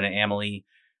 2011 at Amalie.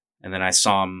 And then I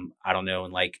saw them, I don't know,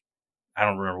 I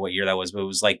don't remember what year that was, but it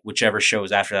was whichever show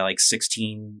was after that,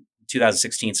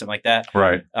 2016, something like that.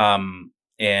 Right.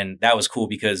 And that was cool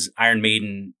because Iron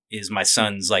Maiden is my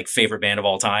son's favorite band of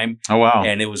all time. Oh, wow.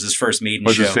 And it was his first Maiden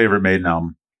What's show. his favorite Maiden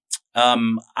album?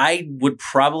 I would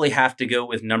probably have to go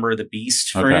with Number of the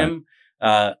Beast for him.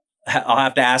 I'll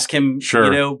have to ask him, Sure.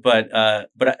 you know, but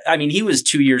I mean, he was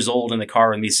 2 years old in the car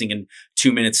with me singing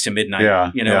 2 minutes to midnight.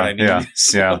 Yeah. You know what I mean? Yeah.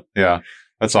 So, Yeah.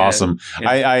 That's Yeah. awesome.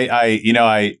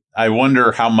 Yeah. I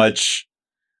wonder how much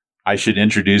I should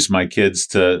introduce my kids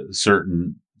to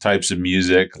certain types of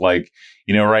music. Like,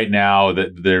 right now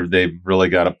that they've really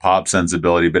got a pop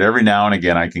sensibility, but every now and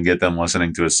again I can get them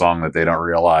listening to a song that they don't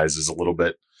realize is a little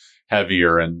bit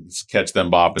heavier and catch them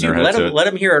bopping Dude, their head to it. let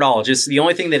them hear it all. Just the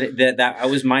only thing that I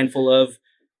was mindful of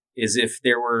is if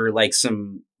there were like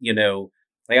some,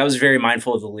 like I was very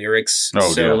mindful of the lyrics.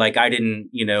 Oh, so yeah. like I didn't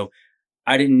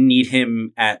need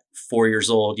him at 4 years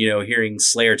old, hearing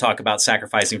Slayer talk about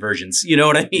sacrificing virgins. You know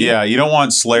what I mean? Yeah, you don't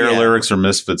want Slayer Yeah. lyrics or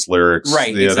Misfits lyrics.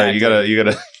 Right, Yeah, exactly.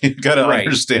 you gotta Right.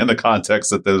 understand the context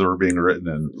that those were being written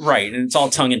in. Right. And it's all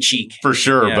tongue in cheek. For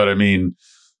sure, Yeah. but I mean,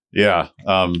 yeah.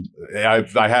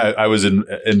 I was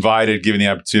invited, given the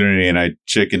opportunity, and I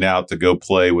chickened out to go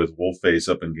play with Wolfface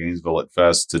up in Gainesville at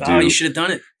Fest Oh, you should have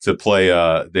done it. to play.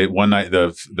 They one night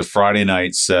the Friday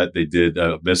night set they did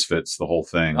Misfits, the whole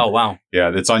thing. Oh, wow.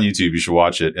 Yeah, it's on YouTube. You should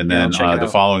watch it. And Yeah, then I'll check it the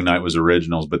out. following night was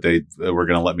Originals, but they were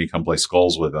going to let me come play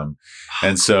Skulls with them.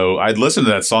 And so I'd listened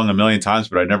to that song a million times,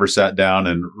 but I never sat down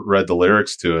and read the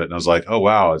lyrics to it. And I was like, oh,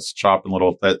 wow, it's chopping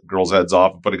little girls' heads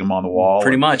off and putting them on the wall.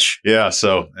 Pretty much. Yeah.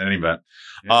 So in any event.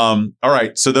 Yeah. All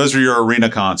right. So those are your arena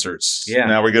concerts. Yeah.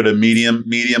 Now we go to medium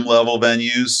level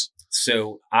venues,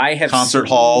 So I have concert seen-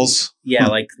 halls. Yeah,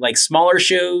 like smaller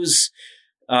shows.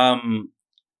 I've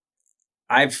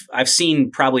seen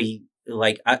probably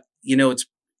it's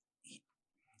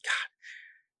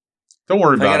Don't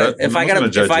worry about it. if I'm I not gonna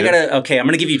gotta judge if I you. gotta okay, I'm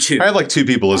gonna give you two. I had like two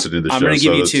people listening to the I'm show. gonna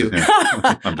give you so two.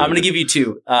 that's- I'm gonna give you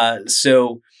two.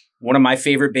 So one of my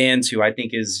favorite bands who I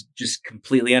think is just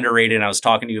completely underrated, and I was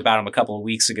talking to you about them a couple of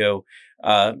weeks ago,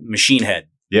 Machine Head.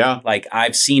 Yeah. Like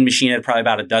I've seen Machine Head probably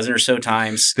about a dozen or so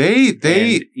times. They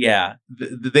And, yeah.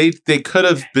 they could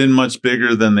have been much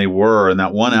bigger than they were. And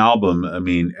that one album, I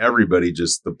mean, everybody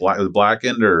just the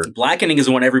Blackened or Blackening is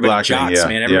the one everybody Blackening, jocks, yeah,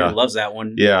 man. Everybody yeah. loves that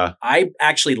one. yeah, I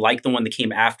actually like the one that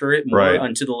came after it more, Right.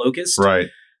 Unto the Locust. right.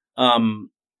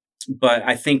 But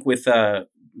I think with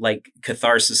like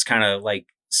Catharsis kind of like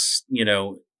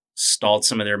stalled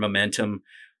some of their momentum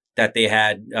that they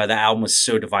had. The album was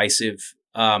so divisive.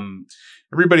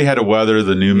 Everybody had to weather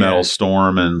the new metal Yeah.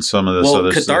 storm and some of this Well,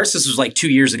 other stuff. Catharsis was like 2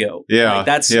 years ago. Yeah, Like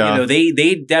that's yeah.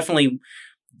 they definitely.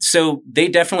 So they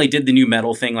definitely did the new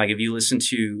metal thing. Like if you listen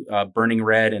to Burning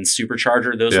Red and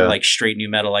Supercharger, those Yeah. are like straight new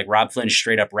metal. Like Rob Flynn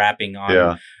straight up rapping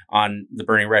Yeah, on the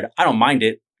Burning Red. I don't mind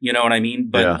it. You know what I mean?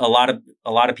 But Yeah. a lot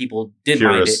of people did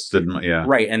mind it. purists didn't. Yeah,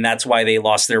 Right. And that's why they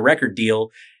lost their record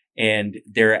deal. And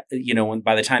they're, when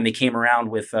by the time they came around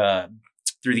with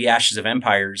Through the Ashes of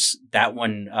Empires, that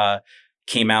one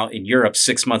came out in Europe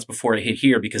 6 months before it hit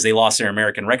here because they lost their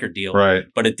American record deal. right.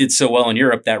 But it did so well in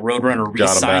Europe that Roadrunner Got 'em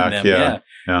re-signed back, them. yeah,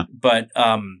 yeah. But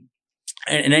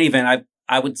in any event,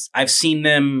 I've seen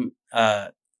them.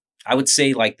 I would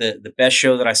say like the best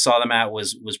show that I saw them at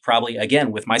was probably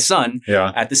again with my son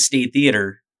Yeah, at the State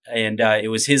Theater. And it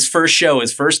was his first show,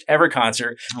 his first ever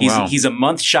concert. Wow. He's a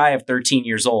month shy of 13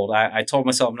 years old. I told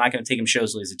myself I'm not going to take him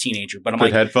shows till he's a teenager. But I'm put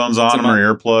like, headphones it's on a them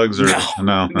or earplugs or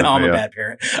no. no, I'm a yeah. bad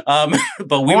parent.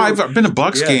 But we Oh, were, I've been to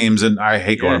Bucks Yeah. games and I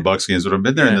hate going Yeah. to Bucks games, but I've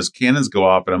been there and Yeah. those cannons go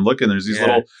off and I'm looking, there's these Yeah.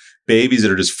 little babies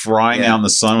that are just frying Yeah. out in the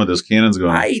sun with those cannons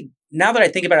going. now that I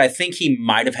think about it, I think he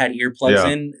might have had earplugs Yeah.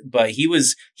 in, but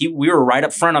we were right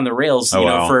up front on the rails, Oh,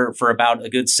 wow. for about a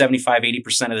good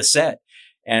 75-80% of the set.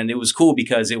 And it was cool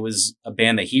because it was a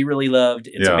band that he really loved.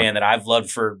 It's Yeah. a band that I've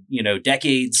loved for,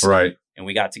 decades. Right. And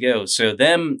we got to go. So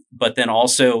them, but then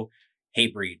also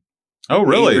Hatebreed. Oh,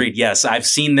 really? Hatebreed, yes. I've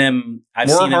seen them. I've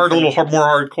More seen them hard, a from- little more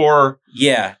hardcore.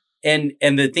 Yeah. And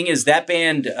the thing is that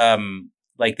band,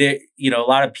 like they, a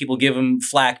lot of people give them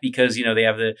flack because, they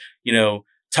have the,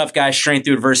 tough guy strength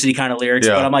through adversity kind of lyrics.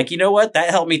 Yeah. But I'm like, you know what? That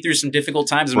helped me through some difficult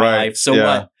times in my Right. life. So yeah.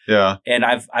 what? Yeah. And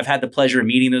I've had the pleasure of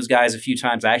meeting those guys a few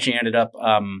times. I actually ended up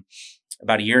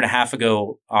about a year and a half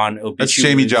ago on Obituaries. That's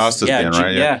Jamie Josta's band,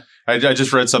 right? Yeah. I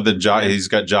just read something. He's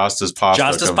got Josta's Pasta.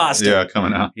 Josta's Pasta.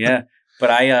 coming out. Yeah. But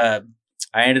I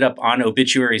ended up on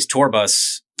Obituaries tour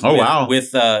bus. Oh, wow.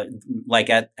 With like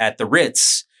at the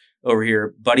Ritz over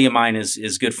here. Buddy of mine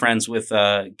is good friends with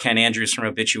Ken Andrews from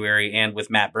Obituary and with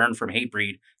Matt Byrne from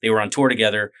Hatebreed. They were on tour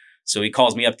together. So he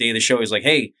calls me up day of the show. He's like,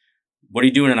 "Hey, what are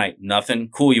you doing tonight?" "Nothing."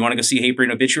 "Cool. You want to go see Hatebreed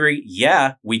and Obituary?"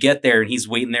 "Yeah." We get there and he's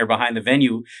waiting there behind the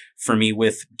venue for me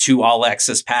with 2 all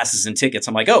access passes and tickets.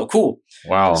 I'm like, "Oh, cool."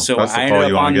 Wow. So That's the I call ended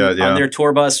you up want to get. on Yeah. their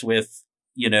tour bus with,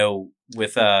 you know,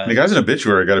 with The guy's in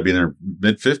Obituary got to be in their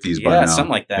mid-50s by now.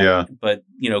 something like that. Yeah. But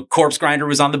you know, Corpse Grinder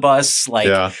was on the bus. Like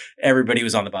Yeah. everybody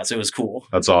was on the bus. It was cool.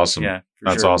 That's awesome. Yeah, for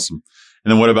That's sure. awesome.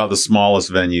 And then what about the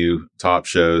smallest venue top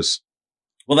shows?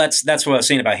 Well, that's what I was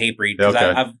saying about Hatebreed, because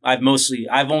Okay.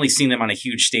 I've only seen them on a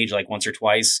huge stage like once or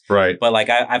twice, Right. but like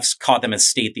I've caught them at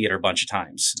State Theater a bunch of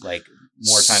times, like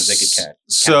more times they could catch.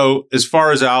 So as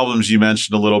far as albums, you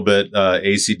mentioned a little bit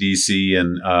AC/DC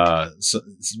and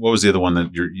what was the other one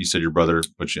that you said your brother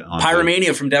put you on?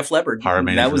 Pyromania from Def Leppard.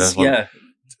 Pyromania That from was Def Leppard.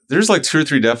 There's like 2 or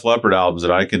 3 Def Leppard albums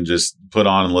that I can just put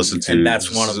on and listen to. And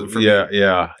that's one of them for me.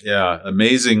 Yeah.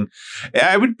 Amazing.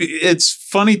 It's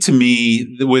funny to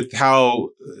me with how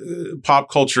pop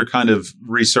culture kind of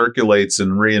recirculates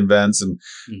and reinvents, and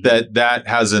Mhm. that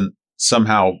hasn't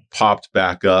somehow popped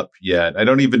back up yet. I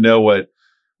don't even know what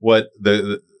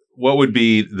would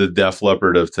be the Def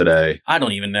Leppard of today. I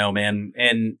don't even know, man.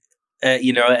 And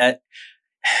you know,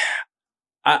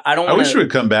 I don't. I wish it wanna-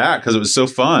 would come back because it was so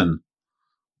fun.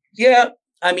 Yeah,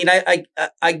 I mean, I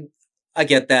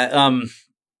get that.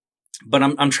 But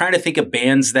I'm trying to think of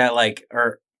bands that like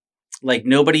are like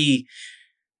nobody,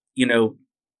 you know.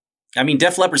 I mean,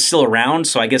 Def Leppard's still around,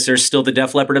 so I guess there's still the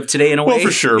Def Leppard of today in a way. Well,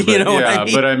 for sure, but you know what yeah, I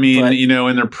mean? but I mean, But- you know,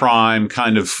 in their prime,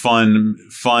 kind of fun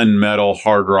metal,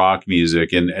 hard rock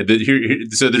music, and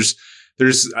so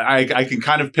I can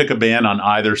kind of pick a band on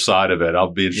either side of it.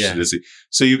 I'll be interested to see.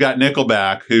 So you've got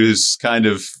Nickelback, who's kind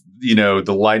of, you know,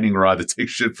 the lightning rod that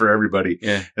takes shit for everybody,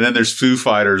 Yeah. and then there's Foo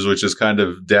Fighters, which is kind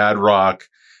of dad rock.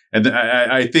 And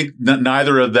I think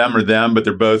neither of them are them, but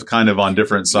they're both kind of on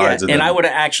different sides of them. And I would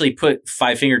have actually put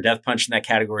Five Finger Death Punch in that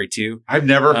category too. I've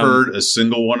never heard a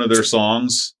single one of their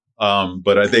songs,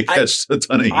 but they catch a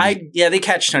ton of heat. They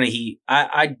catch a ton of heat.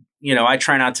 I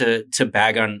try not to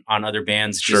bag on other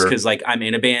bands just Sure. because like I'm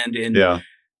in a band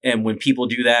and when people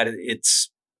do that, it's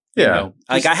you know,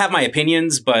 like I have my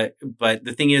opinions, but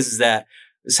the thing is that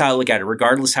this is how I look at it.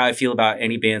 Regardless how I feel about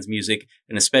any band's music,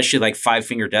 and especially like Five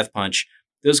Finger Death Punch.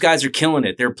 Those guys are killing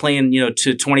it. They're playing, you know,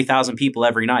 to 20,000 people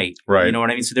every night. Right. You know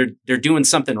what I mean? So they're doing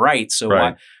something right. So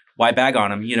Right. why bag on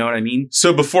them? You know what I mean?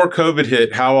 So before COVID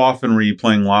hit, how often were you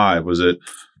playing live? Was it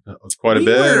quite a We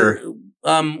bit? were,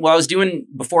 Or? Well, I was doing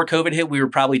before COVID hit. We were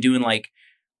probably doing like,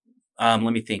 let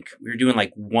me think. We were doing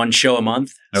like one show a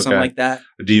month, something Okay. like that.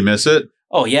 Do you miss it?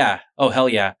 Oh yeah. Oh hell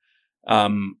yeah.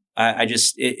 I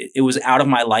just it was out of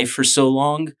my life for so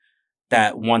long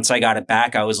that once I got it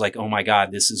back, I was like, oh my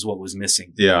God, this is what was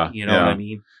missing. Yeah. You know what I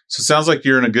mean? So it sounds like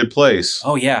you're in a good place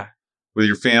Oh yeah. with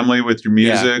your family, with your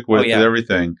music, Oh, with yeah.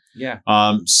 everything. Yeah.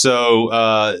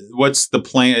 So what's the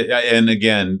plan? And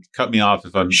again, cut me off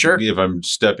if I'm Sure. if I'm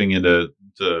stepping into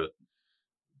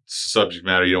subject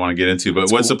matter you don't want to get into. But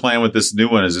That's what's cool. the plan with this new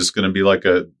one? Is this going to be like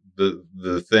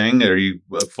the thing? Are you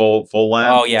full length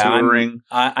Oh, yeah, I'm- touring,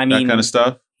 I mean, that kind of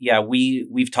stuff? yeah,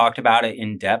 we've talked about it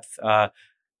in depth.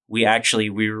 We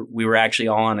were actually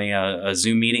all on a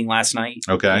Zoom meeting last night.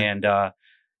 Okay. And,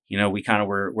 you know, we kind of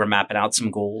we're mapping out some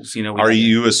goals, you know. Are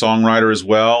you a songwriter as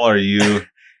well? Are you?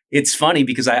 It's funny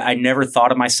because I never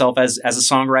thought of myself as a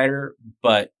songwriter,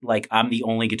 but like I'm the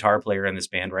only guitar player in this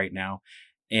band right now.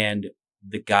 And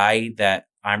the guy that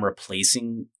I'm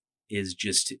replacing is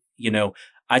just, you know,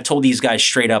 I told these guys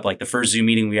straight up, like the first Zoom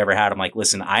meeting we ever had, I'm like,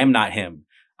 listen, I am not him.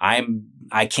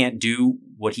 I can't do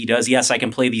what he does. Yes, I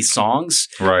can play these songs,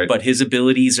 Right. but his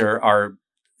abilities are,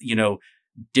 you know,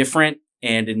 different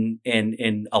and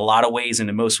in a lot of ways and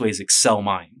in most ways excel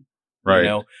mine. Right. You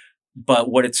know,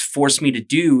 but what it's forced me to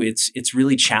do, it's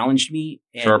really challenged me.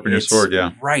 And Sharpen your it's- sword,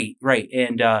 yeah. Right.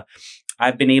 And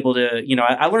I've been able to, you know,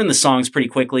 I learned the songs pretty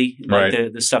quickly, like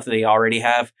Right. the stuff that they already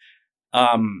have.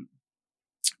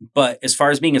 But as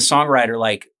far as being a songwriter,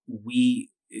 like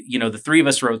you know, the three of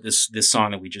us wrote this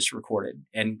song that we just recorded,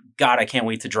 and God, I can't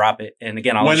wait to drop it. And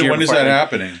again, I'll let you hear When is before I that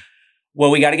leave. happening? Well,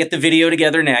 we got to get the video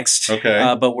together next.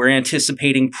 Okay. But we're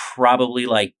anticipating probably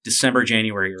like December,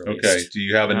 January earliest. Okay. Do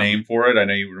you have a Um, name for it? I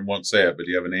know you won't say it, but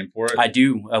do you have a name for it? I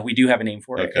do. We do have a name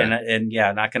for it. Okay. And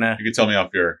yeah, not gonna. You can tell me off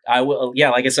here. I will. Yeah,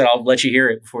 like I said, I'll let you hear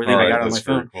it before then. I got it on my that's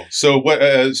very phone. cool. So, what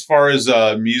as far as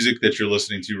music that you're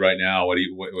listening to right now,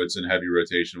 what's in heavy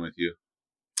rotation with you?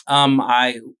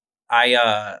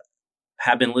 I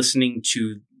have been listening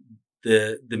to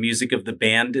the music of the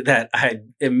band that I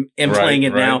am Right, playing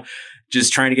it right. now,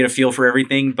 just trying to get a feel for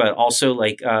everything. But also,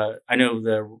 like, I know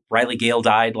the Riley Gale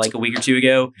died like a week or two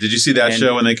ago. Did you see that And-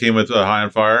 show when they came with High on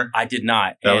Fire? I did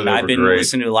not, They and I've were been great.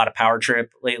 listening to a lot of Power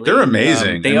Trip lately. They're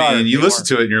amazing. They are. You They listen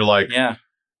are. to it and you're like, Yeah.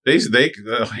 they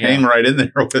hang right in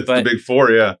there with the But- big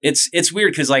four. Yeah. It's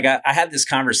weird because like I had this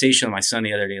conversation with my son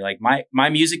the other day. Like my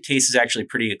music taste is actually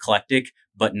pretty eclectic,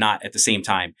 but not at the same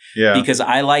time. Yeah. Because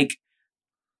I like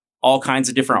all kinds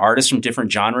of different artists from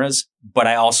different genres, but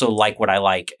I also like what I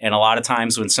like. And a lot of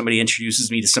times when somebody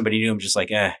introduces me to somebody new, I'm just like,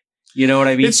 you know what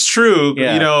I mean? It's true.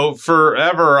 Yeah. You know,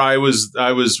 forever I was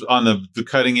on the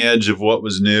cutting edge of what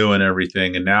was new and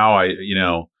everything. And now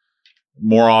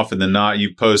more often than not,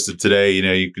 you posted today,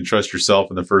 you can trust yourself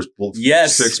in the first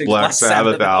 6 Black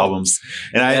Sabbath albums.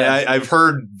 And I've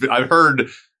heard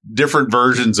different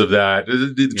versions of that.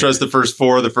 Trust the first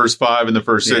 4, the first 5, and the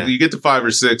first 6. You get to 5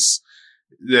 or 6.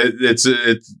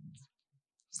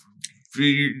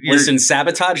 Listen,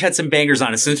 Sabotage had some bangers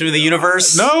on it. System of the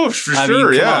Universe. No, for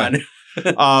sure. Come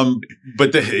on.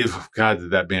 But God,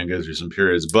 did that band go through some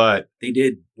periods? But they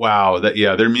did. Wow,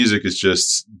 their music is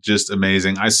just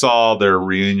amazing. I saw their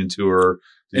reunion tour.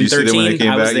 Did you see them when they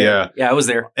came back? Yeah, I was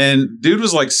there. And dude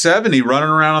was like 70, running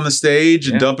around on the stage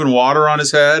and dumping water on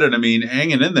his head, and I mean,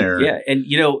 hanging in there. Yeah, and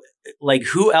like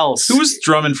who else? Who was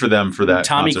drumming for them for that?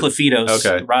 Tommy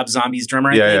Clefitos, Rob Zombie's drummer,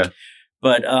 I think. Yeah.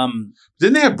 But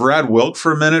didn't they have Brad Wilk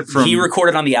for a minute? He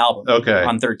recorded on the album.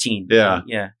 On 13.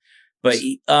 Yeah. But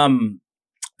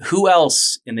who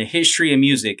else in the history of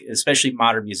music, especially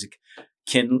modern music,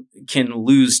 can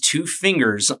lose 2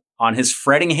 fingers on his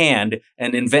fretting hand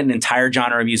and invent an entire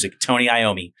genre of music? Tony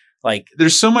Iommi. Like,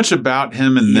 there's so much about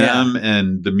him and them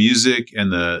and the music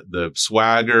and the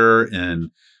swagger. And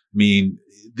I mean,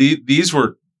 these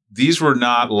were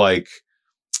not like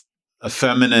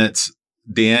effeminate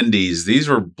dandies. These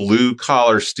were blue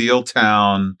collar steel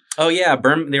town. Oh yeah,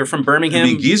 they were from Birmingham. I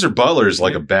mean, Geezer Butler's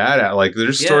like a badass. Like,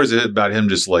 there's stories about him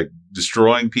just like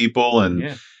destroying people,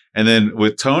 and then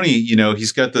with Tony,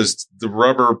 he's got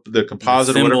the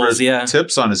composite thimbles,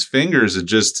 tips on his fingers. It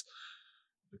just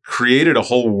created a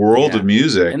whole world of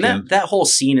music. And that whole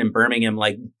scene in Birmingham,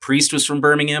 like Priest was from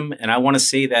Birmingham, and I want to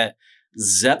say that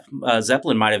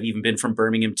Zeppelin might have even been from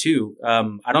Birmingham too.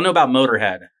 I don't know about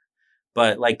Motorhead,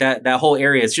 but like that whole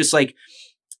area, it's just like,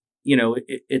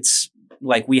 it's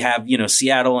like we have,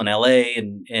 Seattle and LA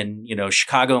and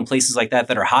Chicago and places like that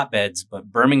are hotbeds, but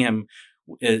Birmingham,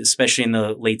 especially in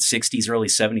the late 60s, early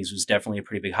 70s, was definitely a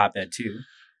pretty big hotbed too.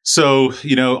 So,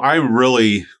 I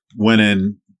really went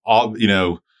in all,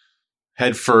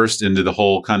 head first into the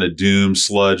whole kind of doom,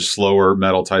 sludge, slower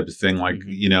metal type of thing. Like,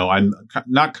 I'm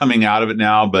not coming out of it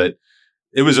now, but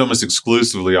it was almost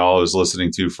exclusively all I was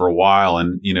listening to for a while.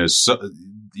 And,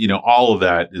 all of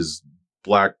that is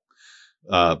Black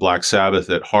Sabbath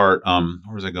at heart.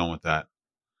 Where was I going with that?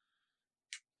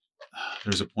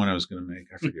 There's a point I was going to make.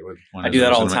 I forget what the point. I do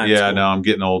that all the time. Yeah, cool. No, I'm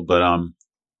getting old, but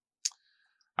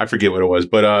I forget what it was.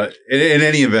 But in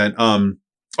any event,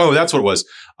 that's what it was.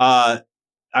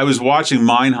 I was watching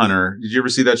Mindhunter. Did you ever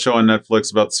see that show on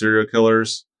Netflix about serial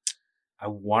killers? I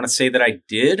want to say that I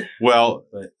did. Well,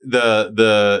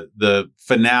 the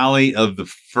finale of the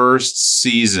first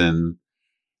season,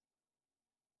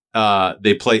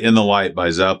 they play "In the Light" by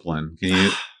Zeppelin.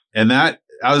 And that,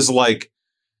 I was like,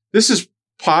 this is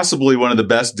possibly one of the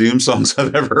best doom songs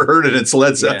I've ever heard, and it's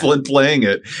Led Zeppelin playing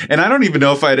it. And I don't even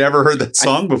know if I'd ever heard that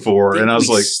song before. And I was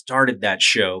like, started that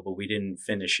show, but we didn't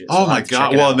finish it. So oh my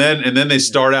God. Well, and then they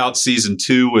start out season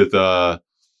 2 with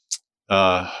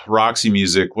Roxy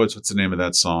Music. What's the name of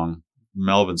that song?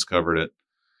 Melvin's covered it.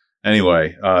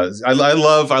 Anyway, I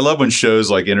love when shows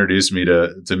like introduce me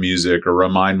to music or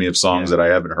remind me of songs that I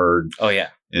haven't heard. Oh yeah.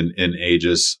 In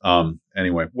ages.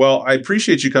 Anyway, well, I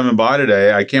appreciate you coming by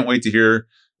today. I can't wait to hear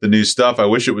the new stuff. I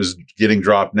wish it was getting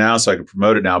dropped now so I could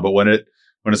promote it now, but when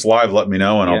it's live, let me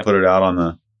know and I'll put it out on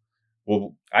the,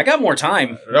 well, I got more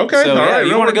time. Okay. So, all right.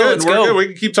 You want to go? Let's go. Good. We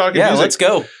can keep talking music. Let's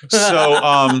go.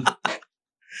 So,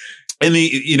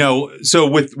 and so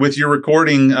with your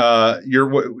recording, are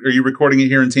you recording it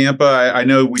here in Tampa? I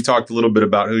know we talked a little bit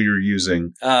about who you're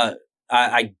using.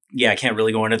 I can't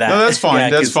really go into that. No, that's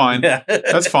fine. That's fine.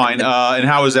 That's fine. And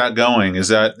how is that going? It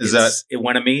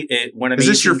went amazing. Is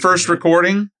this your first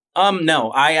recording?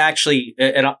 No, I actually,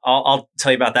 and I'll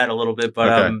tell you about that a little bit,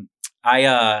 but,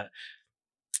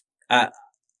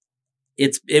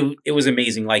 it was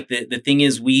amazing. Like the thing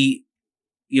is we're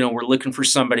looking for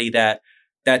somebody that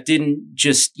didn't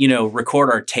just, record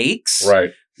our takes.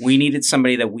 Right. We needed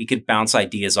somebody that we could bounce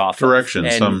ideas off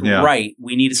Corrections. of. Right.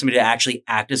 We needed somebody to actually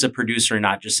act as a producer and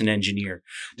not just an engineer.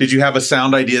 Did you have a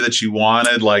sound idea that you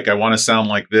wanted? Like, I want to sound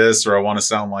like this or I want to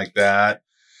sound like that?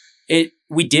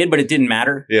 We did, but it didn't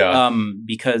matter. Yeah.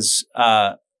 Because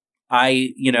I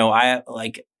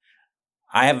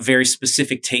have very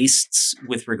specific tastes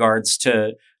with regards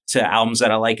to albums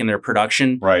that I like in their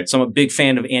production. Right. So I'm a big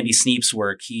fan of Andy Sneap's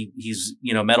work. He's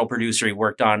metal producer. He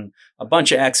worked on a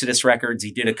bunch of Exodus records.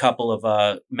 He did a couple of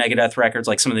Megadeth records,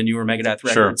 like some of the newer Megadeth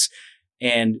records.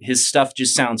 and his stuff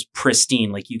just sounds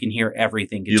pristine. Like you can hear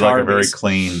everything. You like a very bass.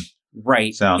 clean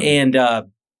Right. sound. And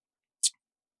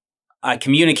I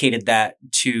communicated that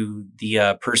to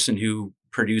the person who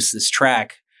produced this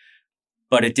track,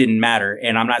 but it didn't matter.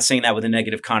 And I'm not saying that with a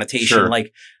negative connotation. Sure.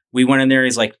 Like we went in there,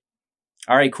 he's like,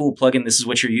 all right, cool, plug in, this is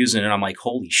what you're using. And I'm like,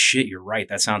 holy shit, you're right.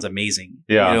 That sounds amazing.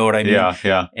 Yeah. You know what I mean? Yeah.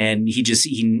 Yeah. And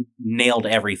he nailed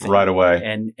everything Right away.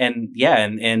 And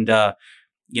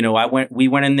you know, we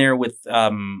went in there with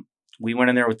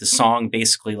the song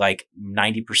basically like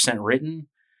 90% written.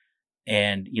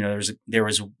 And, you know, there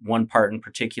was one part in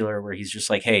particular where he's just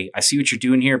like, hey, I see what you're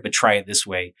doing here, but try it this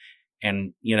way.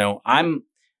 And, you know, I'm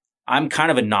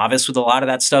kind of a novice with a lot of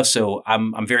that stuff. So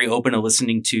I'm very open to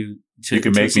listening to you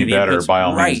can make me better. inputs. By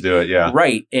all means, do it. Yeah.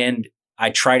 Right. And I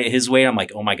tried it his way. And I'm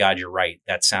like, oh my God, you're right.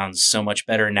 That sounds so much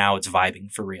better. Now it's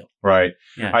vibing for real. Right.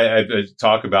 Yeah. I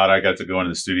talk about, I got to go into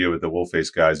the studio with the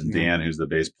Wolfface guys, and Yeah. Dan, who's the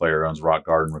bass player, owns Rock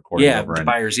Garden Recording Yeah. over The in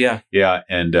buyers. Yeah. Yeah,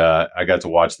 and I got to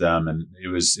watch them, and it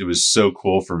was so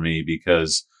cool for me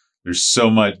because there's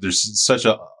so much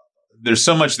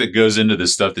that goes into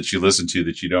this stuff that you listen to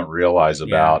that you don't realize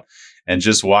about, and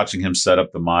just watching him set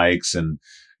up the mics and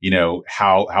you know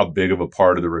how big of a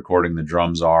part of the recording the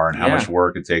drums are and how much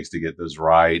work it takes to get those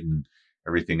right and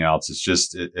everything else. It's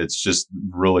just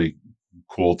really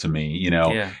cool to me. You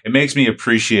know, it makes me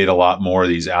appreciate a lot more of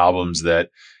these albums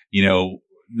that you know.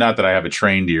 Not that I have a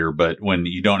trained ear, but when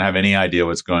you don't have any idea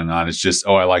what's going on, it's just,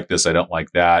 oh, I like this, I don't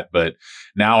like that. But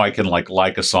now I can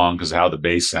like a song because of how the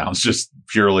bass sounds, just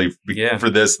purely for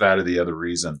this, that, or the other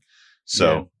reason.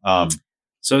 So,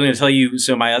 so I'm going to tell you.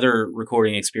 So my other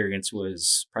recording experience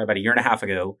was probably about a year and a half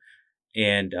ago,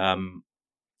 and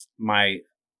my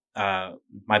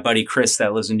buddy Chris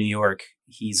that lives in New York,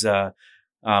 he's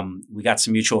we got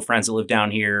some mutual friends that live down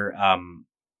here,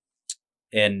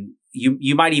 and.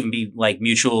 You might even be like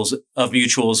mutuals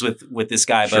with this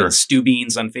guy, but Stu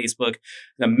Beans on Facebook,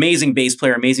 an amazing bass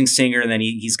player, amazing singer. And then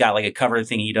he's got like a cover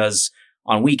thing he does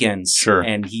on weekends. Sure.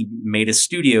 And he made a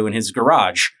studio in his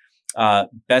garage.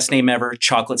 Best name ever,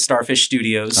 Chocolate Starfish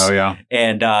Studios. Oh yeah.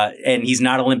 And he's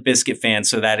not a Limp Bizkit fan,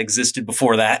 so that existed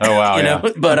before that. Oh wow. you know?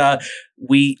 But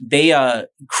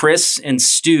Chris and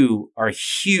Stu are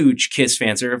huge Kiss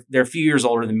fans. They're a few years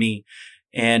older than me.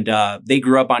 And they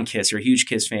grew up on Kiss. They're huge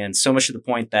Kiss fans, so much to the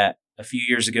point that a few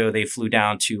years ago they flew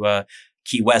down to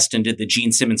Key West and did the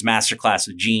Gene Simmons masterclass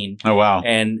with Gene. Oh wow!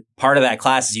 And part of that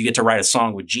class is you get to write a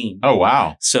song with Gene. Oh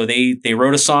wow! So they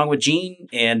wrote a song with Gene,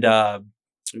 and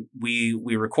we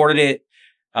recorded it.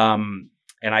 And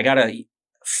I gotta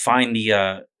find the.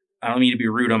 I don't mean to be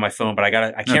rude on my phone, but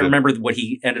I can't remember what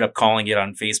he ended up calling it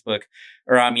on Facebook,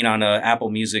 or I mean on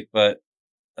Apple Music, but.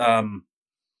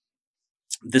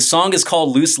 The song is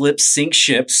called Loose Lips Sink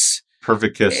Ships.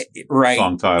 Perfect Kiss right.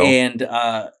 song title.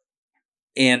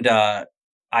 And I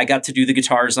got to do the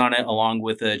guitars on it along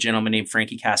with a gentleman named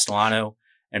Frankie Castellano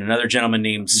and another gentleman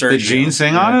named Sergio. Did Gene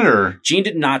sing on it or? Gene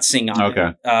did not sing on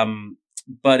it.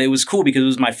 But it was cool because it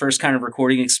was my first kind of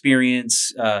recording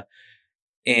experience.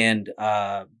 And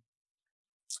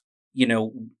you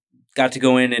know, got to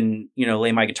go in and, you know,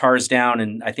 lay my guitars down,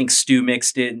 and I think Stu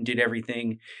mixed it and did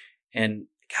everything. And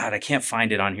God, I can't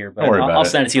find it on here, but I'll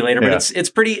send it to you later. But it's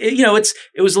pretty, you know, it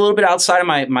was a little bit outside of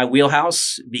my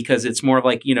wheelhouse because it's more of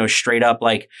like, you know, straight up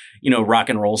like, you know, rock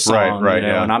and roll song, right, you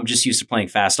know, and I'm just used to playing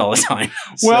fast all the time.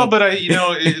 Well, but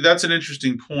that's an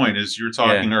interesting point is you were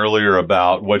talking earlier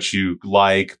about what you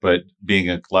like, but being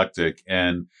eclectic.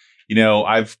 And, you know,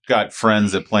 I've got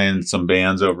friends that play in some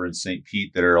bands over in St.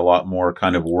 Pete that are a lot more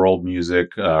kind of world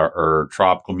music or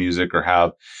tropical music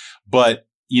but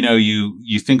you know,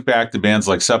 you think back to bands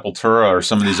like Sepultura or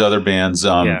some of these other bands.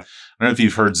 I don't know if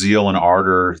you've heard Zeal and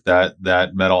Ardor, that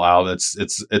metal album.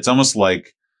 It's almost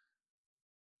like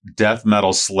death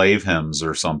metal slave hymns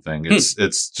or something.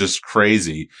 It's just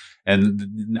crazy.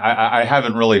 And I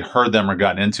haven't really heard them or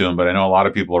gotten into them, but I know a lot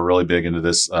of people are really big into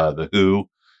this. The Who,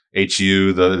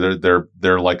 HU,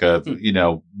 they're like a, you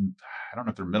know, I don't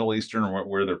know if they're Middle Eastern or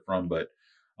where they're from, but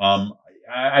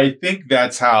I think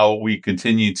that's how we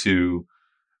continue to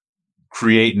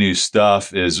create new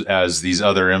stuff as these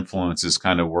other influences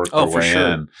kind of work their way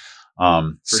in.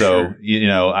 You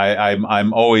know,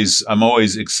 I'm always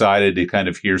excited to kind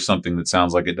of hear something that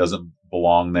sounds like it doesn't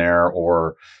belong there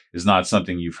or is not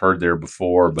something you've heard there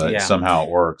before, but somehow it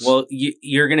works. Well,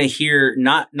 you're going to hear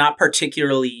not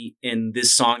particularly in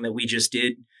this song that we just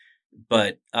did,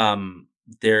 but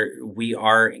we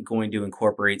are going to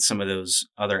incorporate some of those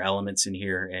other elements in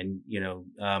here. And, you know,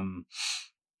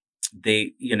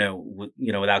 they,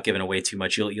 without giving away too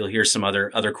much, you'll hear some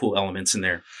other cool elements in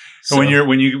there. So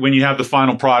when you have the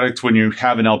final product, when you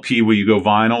have an LP, will you go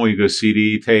vinyl? Will you go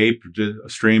CD, tape,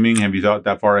 streaming? Have you thought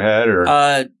that far ahead?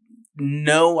 Or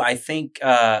no, I think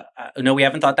no, we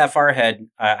haven't thought that far ahead.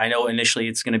 I know initially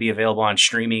it's going to be available on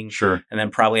streaming, sure, and then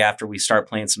probably after we start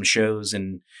playing some shows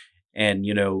and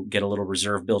get a little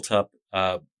reserve built up.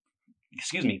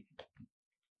 Excuse me.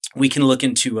 We can look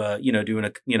into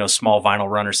doing a small vinyl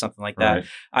run or something like that. Right.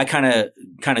 I kind of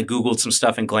Googled some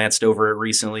stuff and glanced over it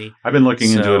recently. I've been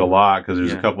looking into it a lot because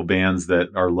there's a couple bands that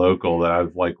are local that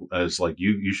I've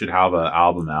you should have an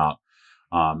album out.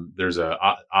 There's a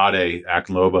Ade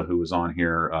Akloba who was on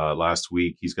here last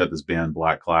week. He's got this band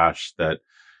Black Clash that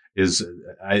is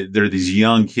they're these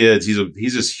young kids.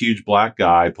 He's this huge black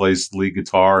guy, plays lead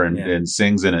guitar and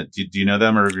sings in it. Do you know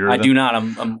them or have you heard of them? I do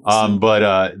not.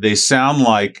 But they sound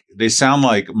like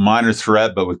Minor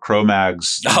Threat, but with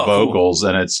Cro-Mag's vocals,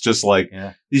 and it's just like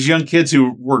these young kids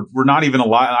who were not even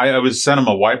alive. I was sent them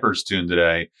a Wipers tune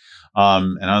today.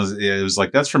 And it was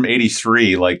like, that's from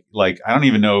 83. Like, I don't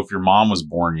even know if your mom was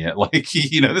born yet. Like,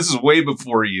 this is way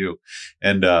before you.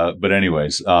 And, but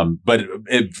anyways,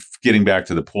 getting back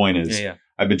to the point is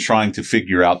I've been trying to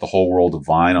figure out the whole world of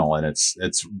vinyl, and it's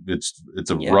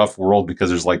a rough world because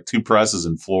there's like 2 presses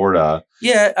in Florida.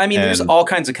 Yeah. I mean, there's all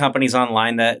kinds of companies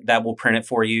online that will print it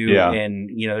for you. Yeah. And,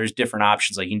 there's different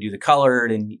options. Like you can do the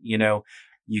colored and,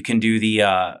 you can do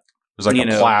the, there's like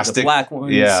a plastic, the black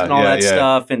ones and all that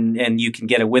stuff, and you can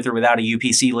get it with or without a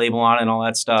UPC label on it and all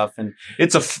that stuff. And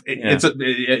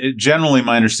it generally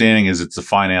my understanding is it's a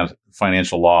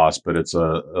financial loss, but it's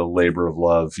a labor of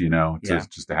love,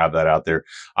 just to have that out there.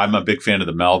 I'm a big fan of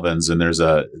the Melvins, and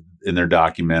in their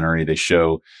documentary they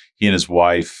show he and his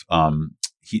wife.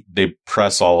 They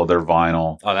press all of their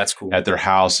vinyl. Oh, that's cool. At their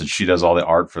house, and she does all the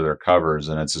art for their covers,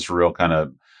 and it's this real kind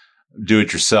of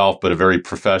do-it-yourself, but a very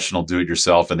professional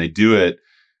do-it-yourself, and they do it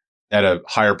at a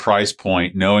higher price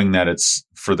point, knowing that it's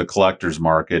for the collector's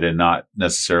market and not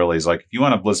necessarily is like, if you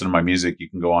want to listen to my music, you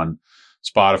can go on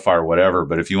Spotify or whatever,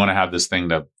 but if you want to have this thing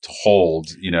to hold,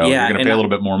 you're going to pay a little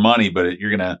bit more money, but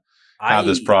you're going to have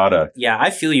this product. Yeah, I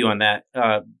feel you on that.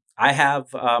 I have,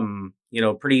 I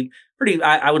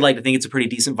would like to think it's a pretty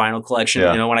decent vinyl collection.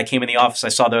 Yeah. When I came in the office, I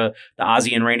saw the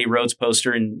Ozzy and Randy Rhoads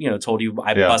poster and, told you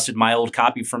I busted my old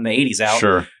copy from the 80s out.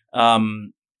 Sure.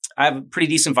 I have a pretty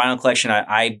decent vinyl collection.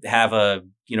 I have a,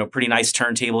 pretty nice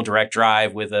turntable direct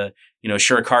drive with a,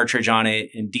 Shure cartridge on it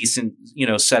and decent,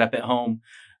 setup at home.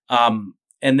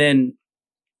 And then,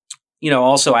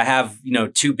 also I have,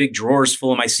 2 big drawers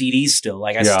full of my CDs still.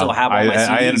 Like I still have all my CDs.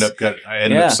 I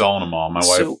ended up selling them all. My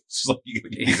wife was like,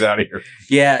 he's out of here.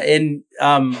 Yeah. And,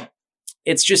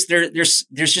 it's just there's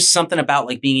just something about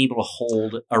like being able to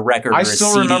hold a record. I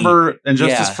still remember And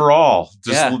Justice for All,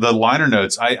 the liner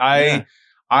notes. I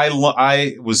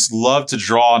love to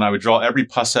draw, and I would draw every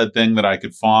Pushead thing that I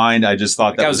could find. I just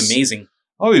thought that was amazing.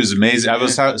 Oh, he was amazing. I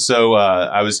was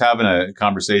having a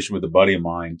conversation with a buddy of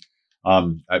mine.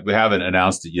 We haven't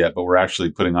announced it yet, but we're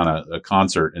actually putting on a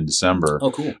concert in December.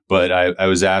 Oh, cool. But I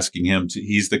was asking him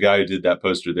he's the guy who did that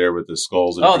poster there with the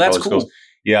skulls. And that's cool. Skulls.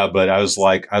 Yeah. But I was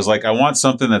like, I want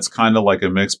something that's kind of like a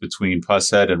mix between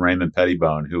Pushead and Raymond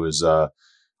Pettibone, who is,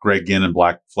 Greg Ginn and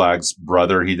Black Flag's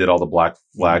brother. He did all the Black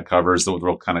Flag covers.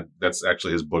 That's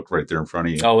actually his book right there in front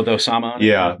of you. Oh, with Osama on it?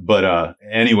 Yeah. But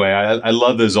anyway, I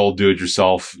love those old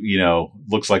do-it-yourself,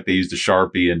 looks like they used a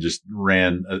Sharpie and just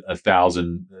ran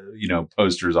 1,000,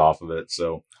 posters off of it.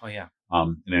 So, oh yeah.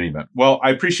 In any event. Well, I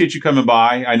appreciate you coming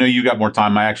by. I know you got more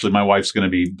time. My wife's going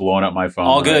to be blowing up my phone.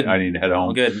 All good. I need to head home.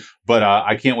 All good. But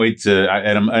I can't wait and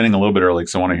I'm ending a little bit early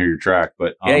because I want to hear your track.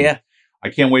 But yeah. I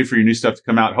can't wait for your new stuff to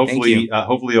come out. Hopefully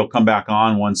you'll come back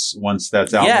on once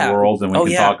that's out in the world, and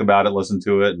we can talk about it, listen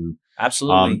to it. And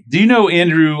absolutely. Do you know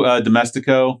Andrew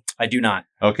Domestico? I do not.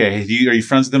 Okay. Are you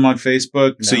friends with him on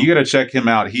Facebook? No. So you got to check him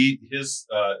out. His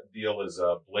deal is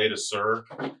Blade of Sir.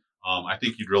 I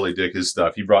think you'd really dig his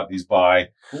stuff. He brought these by.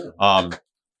 Cool.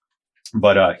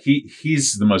 But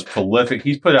he's the most prolific.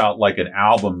 He's put out like an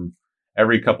album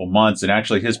every couple months, and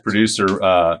actually his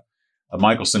producer,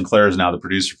 Michael Sinclair, is now the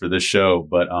producer for this show,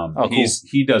 but cool.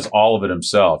 he does all of it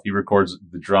himself. He records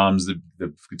the drums,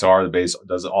 the guitar, the bass,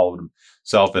 does all of it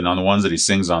himself. And on the ones that he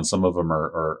sings on, some of them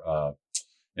are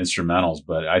instrumentals,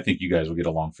 but I think you guys will get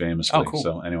along famously. Oh, cool.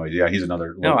 So anyway, he's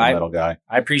another local metal guy.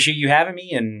 I appreciate you having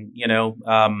me, and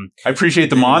I appreciate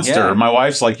the Monster. Yeah. My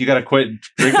wife's like, you got to quit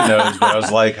drinking those, but I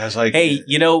was like, hey,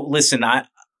 listen, I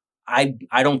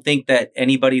don't think that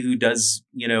anybody who does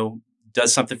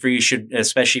something for you should,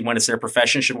 especially when it's their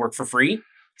profession, should work for free.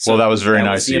 So well, that was very that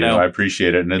nice was, of you. I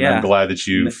appreciate it. And Yeah. I'm glad that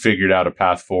you figured out a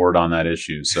path forward on that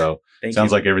issue. So Thank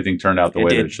sounds you. like everything turned out the It way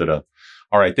that did. it should have.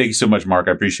 All right. Thank you so much, Mark.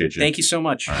 I appreciate you. Thank you so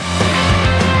much. All right.